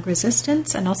of drug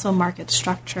resistance and also market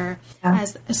structure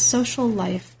as a social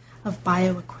life of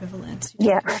bioequivalence.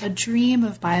 You talk about a dream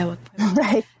of bioequivalence.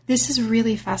 Right. This is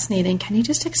really fascinating. Can you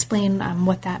just explain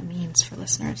what that means for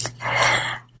listeners?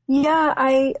 Yeah,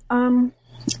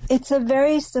 it's a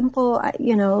very simple,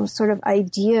 sort of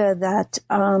idea that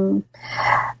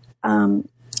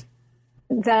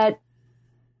that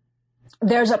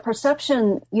there's a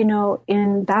perception,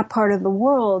 in that part of the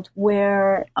world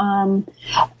where,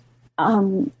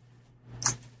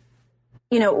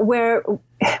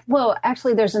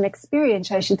 actually there's an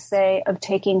experience, I should say, of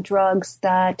taking drugs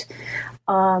that,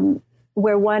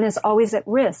 where one is always at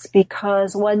risk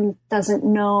because one doesn't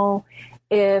know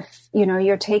if,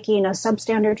 you're taking a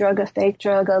substandard drug, a fake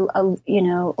drug, so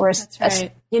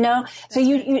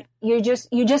you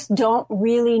just don't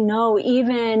really know,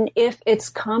 even if it's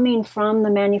coming from the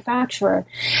manufacturer.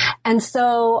 And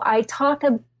so I talk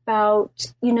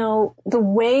about, the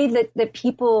way that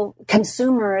people,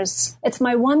 consumers, it's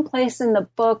my one place in the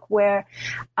book where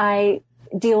I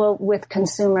deal with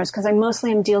consumers, because I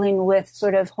mostly am dealing with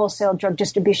sort of wholesale drug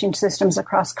distribution systems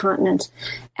across continent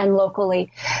and locally.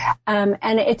 And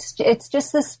it's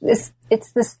just this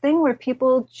thing where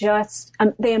people just,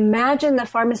 they imagine the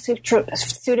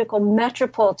pharmaceutical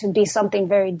metropole to be something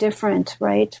very different,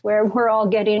 right? Where we're all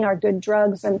getting our good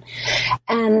drugs and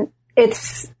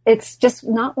it's just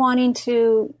not wanting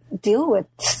to deal with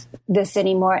this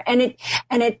anymore. And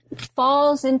it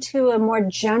falls into a more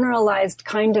generalized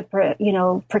kind of,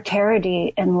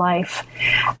 precarity in life.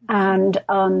 And,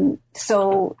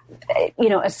 so,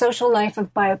 a social life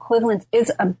of bioequivalence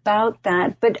is about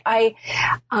that. But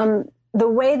the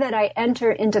way that I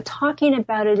enter into talking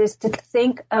about it is to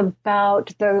think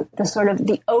about the sort of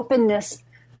the openness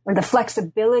or the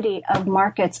flexibility of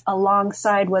markets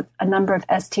alongside what a number of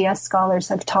STS scholars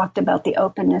have talked about, the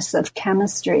openness of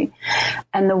chemistry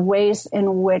and the ways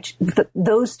in which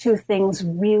those two things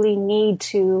really need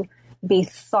to be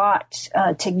thought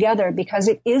together, because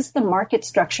it is the market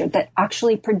structure that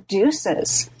actually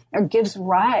produces or gives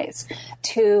rise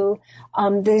to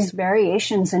these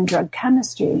variations in drug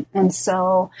chemistry. And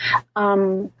so,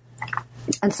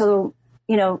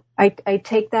 I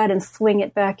take that and swing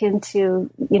it back into,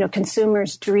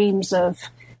 consumers' dreams of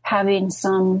having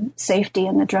some safety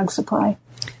in the drug supply.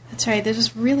 That's right. There's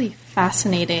this really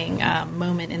fascinating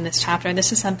moment in this chapter. And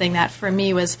this is something that for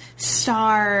me was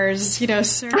stars,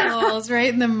 circles,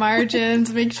 right in the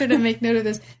margins. Make sure to make note of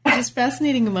this. There's this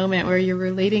fascinating moment where you're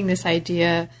relating this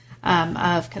idea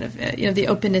of kind of, the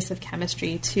openness of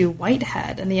chemistry to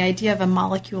Whitehead and the idea of a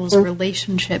molecule's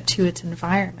relationship to its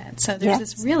environment. So there's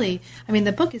this really,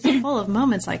 the book is full of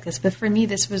moments like this, but for me,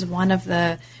 this was one of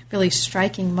the really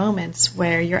striking moments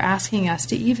where you're asking us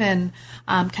to even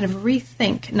kind of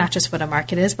rethink not just what a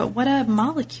market is, but what a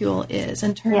molecule is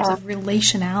in terms of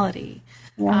relationality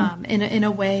in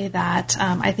a way that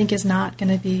I think is not going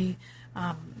to be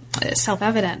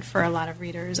self-evident for a lot of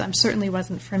readers. Certainly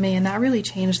wasn't for me, and that really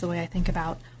changed the way I think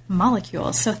about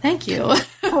molecules. So thank you.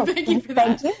 Thank you for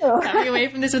that. Thank you. Coming away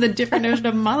from this with a different notion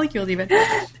of molecules even.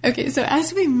 Okay, so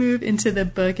as we move into the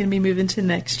book and we move into the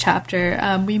next chapter,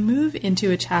 we move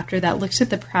into a chapter that looks at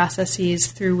the processes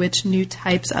through which new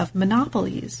types of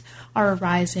monopolies are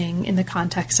arising in the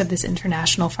context of this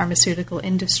international pharmaceutical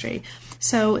industry.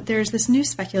 So there's this new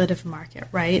speculative market,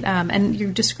 right? And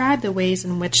you describe the ways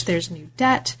in which there's new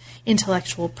debt,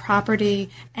 intellectual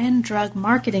property, and drug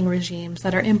marketing regimes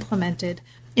that are implemented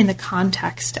in the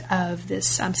context of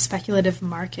this speculative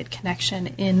market connection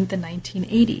in the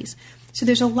 1980s. So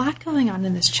there's a lot going on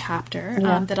in this chapter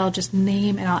that I'll just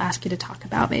name, and I'll ask you to talk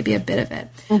about maybe a bit of it.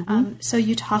 So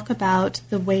you talk about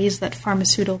the ways that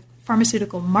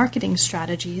pharmaceutical marketing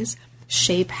strategies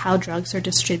shape how drugs are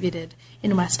distributed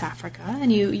in West Africa,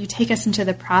 and you take us into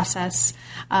the process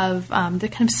of the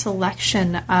kind of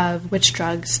selection of which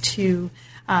drugs to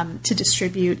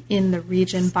distribute in the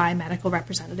region by medical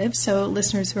representatives. So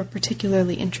listeners who are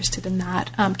particularly interested in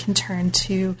that can turn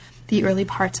to the early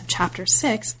parts of Chapter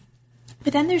 6.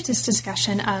 But then there's this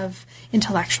discussion of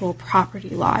intellectual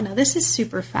property law. Now, this is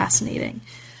super fascinating.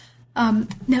 Now,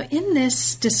 in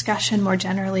this discussion more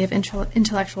generally of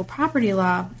intellectual property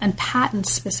law and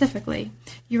patents specifically,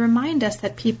 you remind us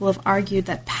that people have argued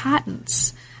that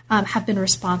patents have been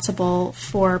responsible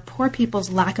for poor people's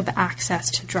lack of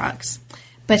access to drugs.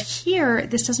 But here,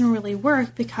 this doesn't really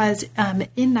work because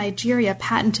in Nigeria,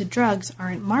 patented drugs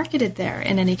aren't marketed there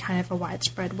in any kind of a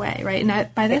widespread way, right?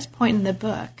 And by this point in the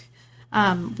book,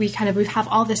 we have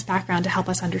all this background to help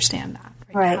us understand that,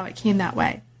 right? How it came that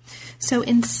way. So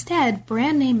instead,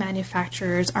 brand name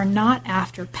manufacturers are not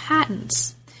after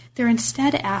patents. They're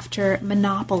instead after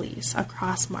monopolies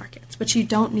across markets, which you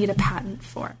don't need a patent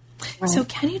for. Right. So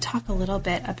can you talk a little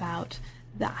bit about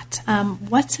that?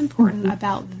 What's important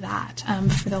about that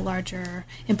for the larger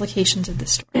implications of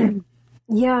this story?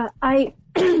 Yeah, I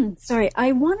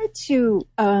wanted to,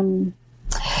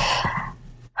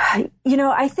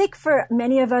 I think for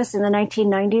many of us in the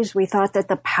 1990s, we thought that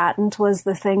the patent was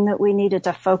the thing that we needed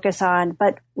to focus on.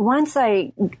 But once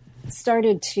I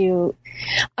started to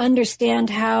understand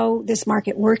how this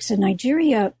market works in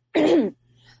Nigeria,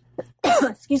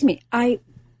 excuse me, I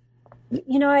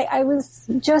was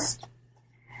just,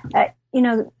 I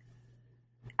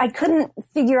couldn't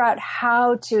figure out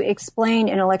how to explain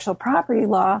intellectual property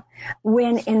law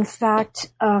when, in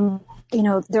fact,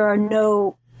 there are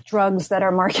no drugs that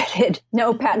are marketed,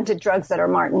 no patented drugs that are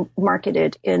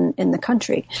marketed in the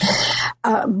country,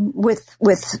 with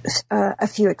a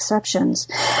few exceptions.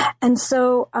 And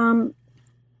so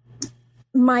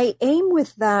my aim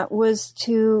with that was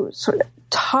to sort of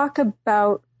talk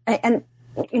about, and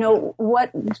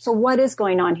what is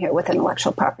going on here with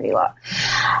intellectual property law?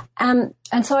 And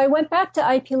so I went back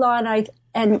to IP law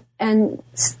and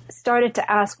started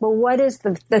to ask, well, what is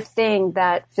the thing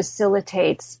that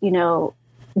facilitates,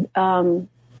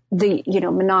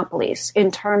 monopolies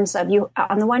in terms of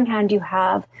on the one hand, you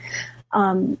have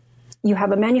a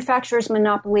manufacturer's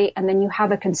monopoly and then you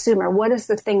have a consumer. What is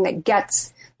the thing that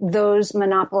gets those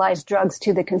monopolized drugs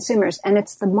to the consumers? And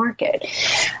it's the market.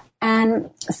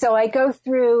 And so I go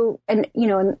through and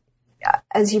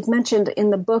as you've mentioned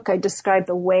in the book, I describe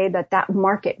the way that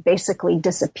market basically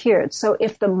disappeared. So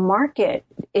if the market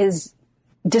is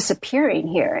disappearing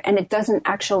here and it doesn't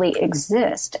actually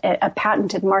exist, a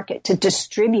patented market to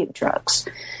distribute drugs,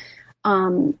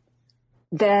 then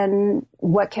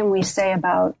what can we say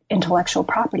about intellectual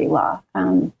property law?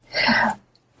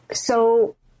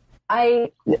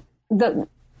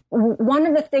 One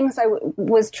of the things I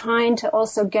was trying to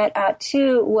also get at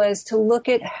too was to look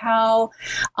at how,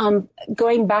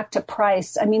 going back to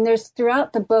price. I mean, there's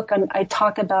throughout the book, I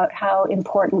talk about how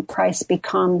important price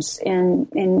becomes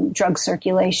in drug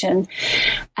circulation,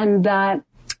 and that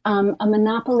a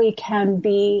monopoly can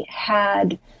be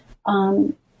had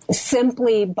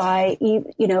simply by,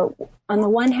 on the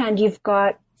one hand, you've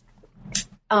got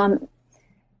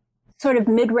sort of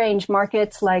mid-range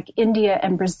markets like India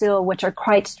and Brazil, which are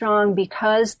quite strong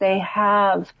because they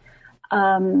have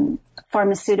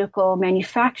pharmaceutical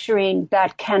manufacturing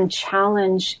that can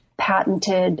challenge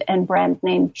patented and brand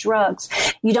name drugs.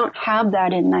 You don't have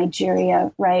that in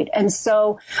Nigeria, right? And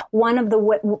so one of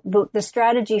the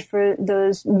strategy for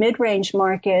those mid-range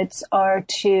markets are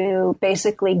to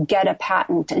basically get a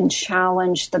patent and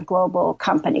challenge the global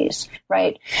companies,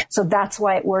 right? So that's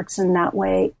why it works in that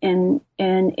way in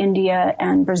India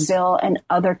and Brazil and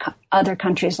other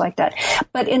countries like that.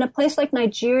 But in a place like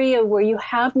Nigeria, where you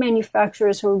have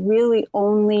manufacturers who are really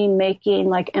only making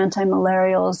like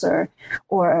anti-malarials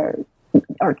or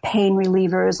pain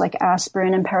relievers like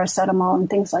aspirin and paracetamol and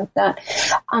things like that,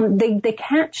 they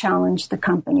can't challenge the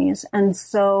companies. And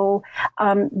so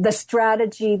the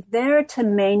strategy there to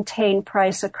maintain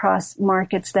price across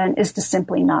markets then is to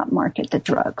simply not market the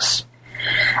drugs.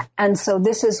 And so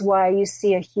this is why you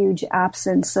see a huge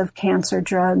absence of cancer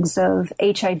drugs, of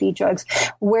HIV drugs.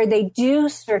 Where they do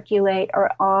circulate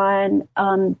are on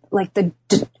like the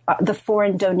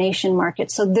foreign donation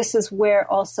market. So this is where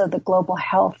also the global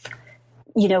health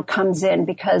comes in,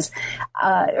 because,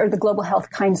 or the global health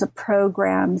kinds of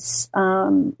programs,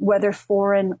 whether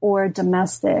foreign or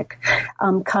domestic,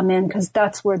 come in, because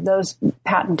that's where those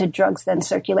patented drugs then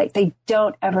circulate. They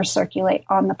don't ever circulate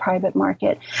on the private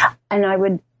market. And I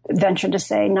would venture to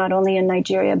say not only in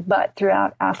Nigeria, but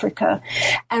throughout Africa.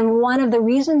 And one of the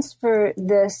reasons for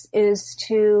this is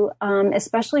to,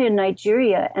 especially in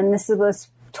Nigeria, and this was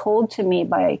told to me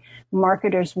by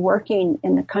marketers working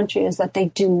in the country, is that they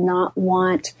do not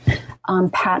want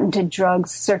patented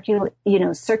drugs circulating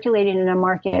in a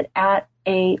market at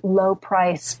a low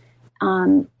price,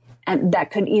 and that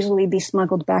could easily be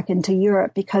smuggled back into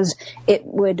Europe, because it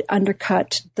would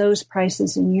undercut those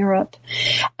prices in Europe.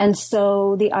 And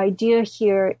so the idea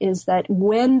here is that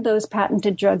when those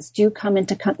patented drugs do come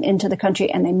into the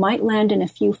country, and they might land in a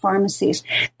few pharmacies,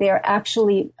 they are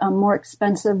actually more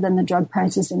expensive than the drug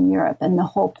prices in Europe. And the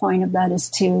whole point of that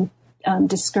is to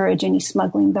discourage any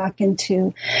smuggling back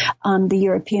into the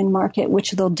European market,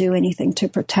 which they'll do anything to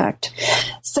protect.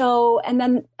 So, and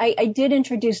then I did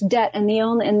introduce debt,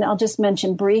 and I'll just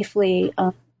mention briefly,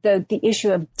 the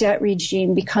issue of debt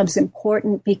regime becomes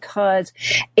important because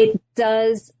it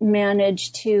does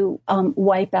manage to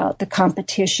wipe out the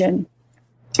competition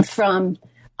from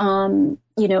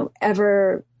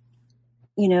ever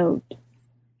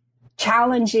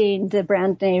challenging the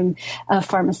brand name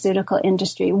pharmaceutical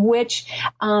industry, which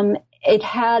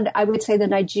I would say the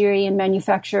Nigerian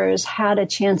manufacturers had a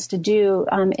chance to do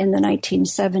in the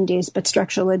 1970s, but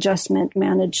structural adjustment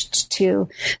managed to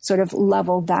sort of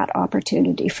level that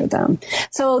opportunity for them.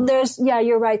 So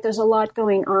you're right, there's a lot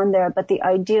going on there, but the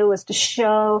idea was to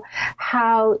show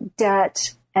how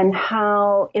debt and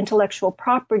how intellectual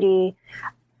property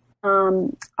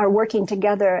are working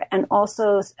together, and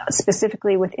also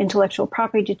specifically with intellectual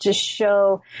property to just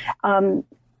show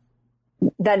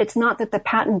that it's not that the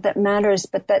patent that matters,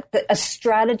 but that a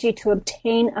strategy to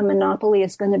obtain a monopoly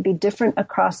is going to be different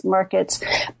across markets.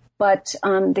 But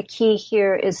the key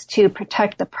here is to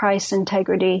protect the price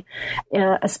integrity,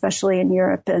 especially in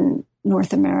Europe and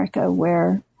North America,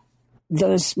 where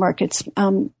those markets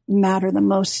matter the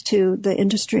most to the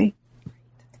industry.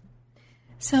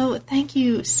 So thank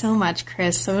you so much,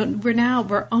 Chris. So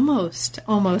we're almost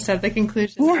at the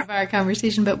conclusion of our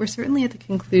conversation, but we're certainly at the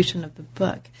conclusion of the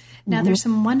book. Now, there's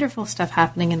some wonderful stuff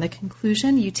happening in the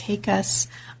conclusion. You take us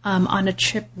on a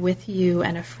trip with you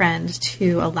and a friend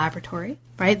to a laboratory,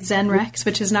 right? Zenrex,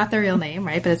 which is not the real name,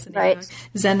 right? But it's the name of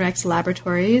Zenrex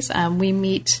Laboratories. We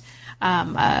meet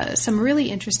some really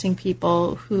interesting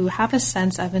people who have a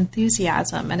sense of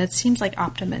enthusiasm, and it seems like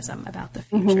optimism about the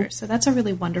future. So that's a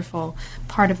really wonderful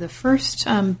part of the first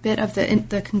bit of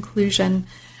the conclusion.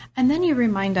 And then you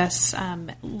remind us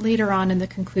later on in the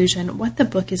conclusion what the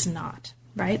book is not,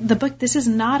 right? The book, this is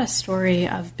not a story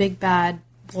of big bad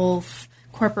wolf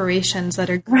corporations that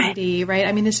are greedy, right?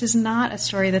 I mean, this is not a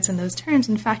story that's in those terms.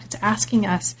 In fact, it's asking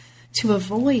us to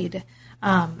avoid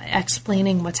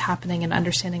explaining what's happening and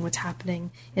understanding what's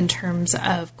happening in terms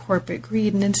of corporate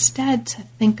greed, and instead to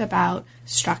think about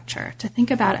structure, to think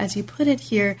about, as you put it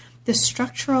here, the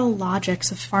structural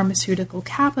logics of pharmaceutical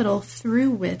capital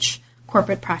through which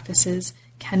corporate practices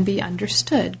can be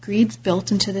understood. Greed's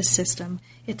built into the system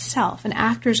itself, and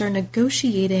actors are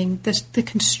negotiating the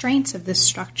constraints of this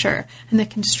structure and the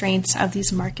constraints of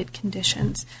these market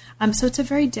conditions. So it's a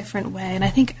very different way, and I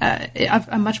think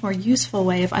a much more useful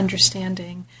way of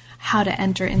understanding how to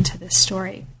enter into this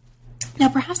story. Now,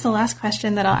 perhaps the last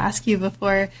question that I'll ask you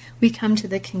before we come to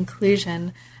the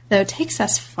conclusion, though, takes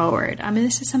us forward. I mean,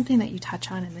 this is something that you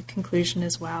touch on in the conclusion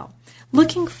as well.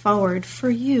 Looking forward,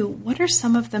 for you, what are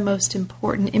some of the most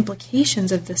important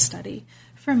implications of this study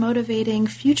for motivating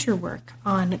future work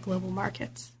on global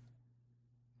markets?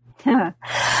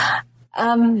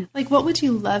 Like, what would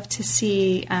you love to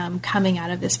see coming out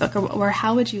of this book, or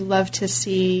how would you love to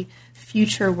see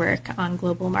future work on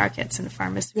global markets and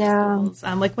pharmaceuticals?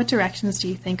 Like, what directions do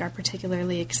you think are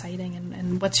particularly exciting,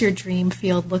 and what's your dream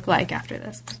field look like after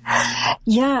this?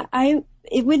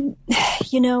 It would,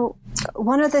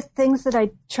 one of the things that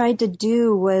I tried to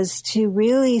do was to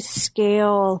really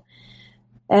scale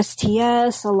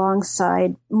STS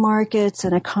alongside markets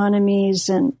and economies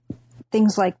and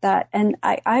things like that. And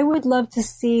I would love to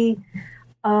see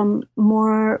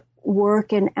more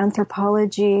work in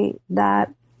anthropology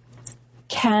that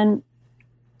can,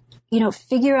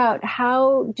 figure out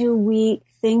how do we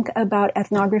think about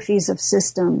ethnographies of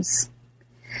systems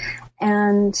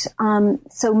And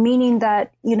so meaning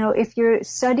that, if you're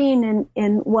studying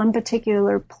in one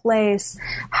particular place,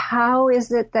 how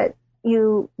is it that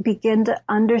you begin to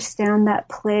understand that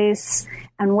place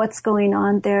and what's going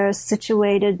on there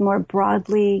situated more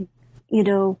broadly,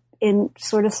 in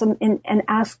sort of and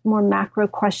ask more macro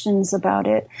questions about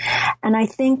it. And I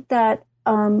think that,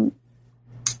 that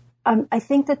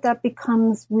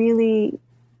becomes really,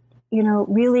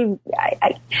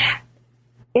 I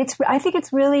think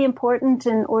it's really important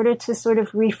in order to sort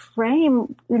of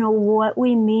reframe, what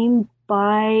we mean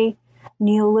by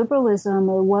neoliberalism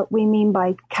or what we mean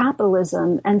by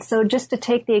capitalism. And so just to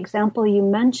take the example you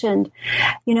mentioned,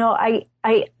 I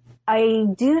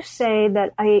do say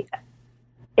that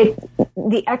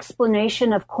the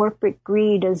explanation of corporate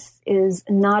greed is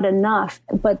not enough,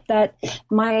 but that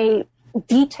my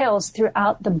details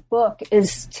throughout the book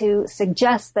is to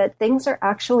suggest that things are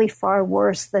actually far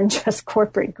worse than just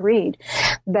corporate greed.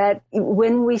 That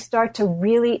when we start to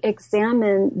really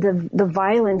examine the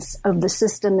violence of the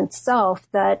system itself,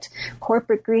 that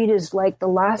corporate greed is like the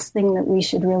last thing that we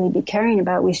should really be caring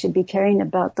about. We should be caring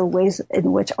about the ways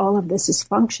in which all of this is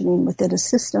functioning within a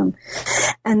system.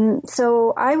 And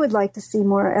so I would like to see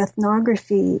more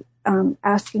ethnography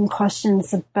asking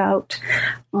questions about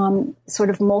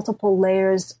sort of multiple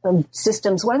layers of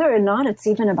systems, whether or not it's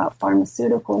even about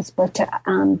pharmaceuticals, but to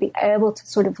be able to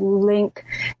sort of link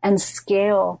and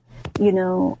scale,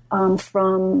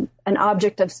 from an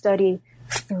object of study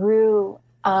through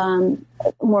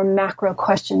more macro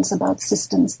questions about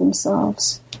systems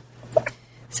themselves.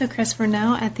 So, Chris, we're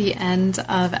now at the end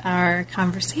of our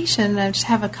conversation. I just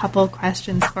have a couple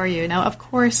questions for you. Now, of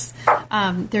course,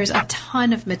 there's a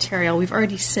ton of material. We've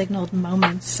already signaled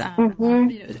moments,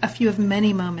 a few of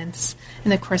many moments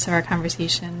in the course of our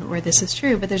conversation where this is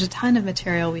true, but there's a ton of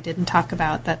material we didn't talk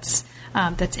about that's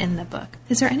in the book.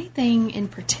 Is there anything in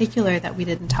particular that we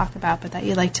didn't talk about but that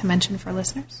you'd like to mention for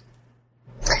listeners?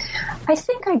 I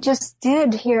think I just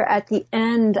did here at the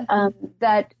end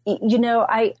that,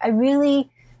 I really...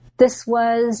 This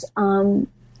was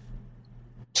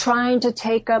trying to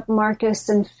take up Marcus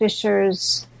and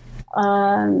Fisher's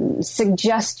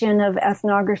suggestion of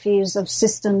ethnographies of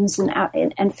systems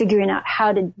and figuring out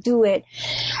how to do it.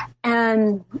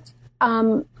 And I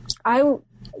would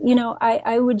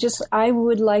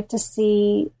like to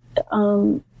see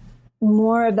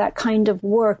more of that kind of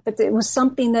work. But it was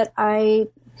something that I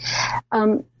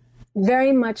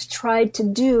very much tried to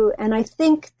do. And I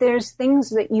think there's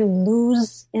things that you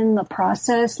lose in the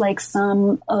process, like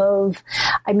going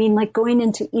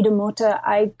into Itamota,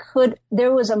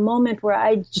 there was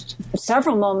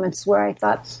several moments where I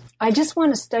thought, I just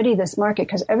want to study this market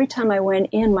because every time I went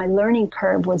in, my learning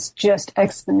curve was just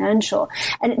exponential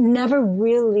and it never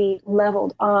really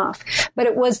leveled off. But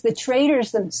it was the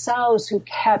traders themselves who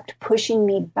kept pushing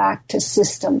me back to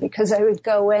system, because I would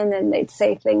go in and they'd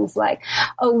say things like,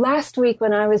 oh, last week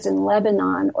when I was in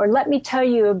Lebanon, or let me tell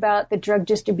you about the drug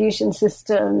distribution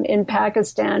system in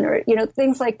Pakistan, or,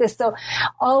 things like this. So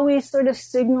always sort of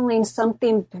signaling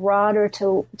something broader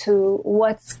to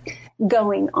what's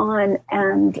going on.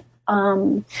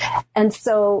 And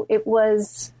so it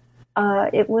was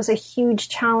a huge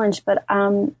challenge, but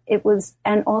it was,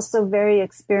 and also very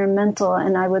experimental.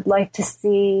 And I would like to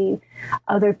see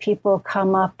other people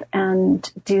come up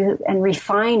and do and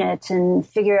refine it and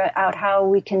figure out how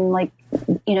we can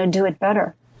do it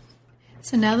better.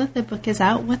 So now that the book is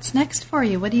out, what's next for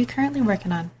you? What are you currently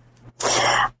working on?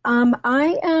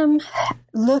 I am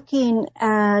looking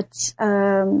at.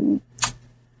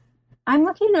 I'm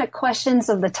looking at questions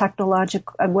of the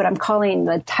technological, what I'm calling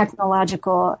the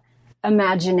technological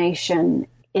imagination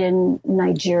in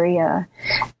Nigeria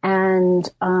and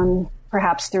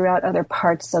perhaps throughout other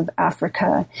parts of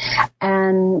Africa.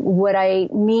 And what I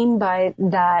mean by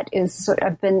that is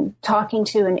I've been talking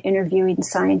to and interviewing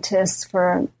scientists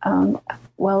for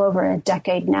well over a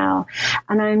decade now,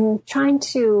 and I'm trying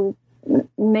to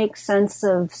make sense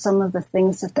of some of the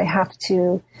things that they have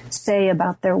to say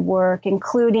about their work,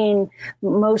 including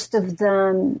most of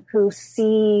them who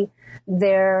see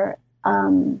their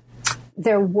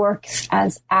work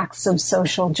as acts of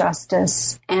social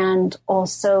justice, and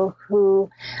also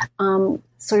who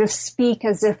sort of speak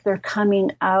as if they're coming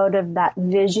out of that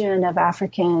vision of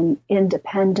African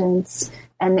independence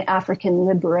and the African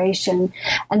liberation.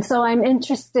 And so I'm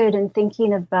interested in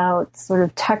thinking about sort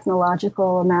of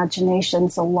technological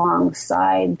imaginations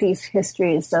alongside these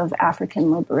histories of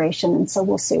African liberation. And so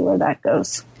we'll see where that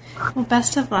goes. Well,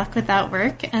 best of luck with that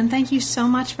work. And thank you so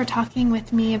much for talking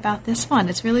with me about this one.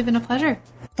 It's really been a pleasure.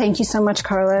 Thank you so much,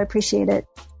 Carla. I appreciate it.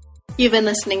 You've been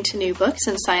listening to New Books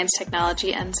in Science,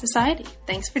 Technology, and Society.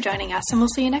 Thanks for joining us, and we'll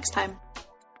see you next time.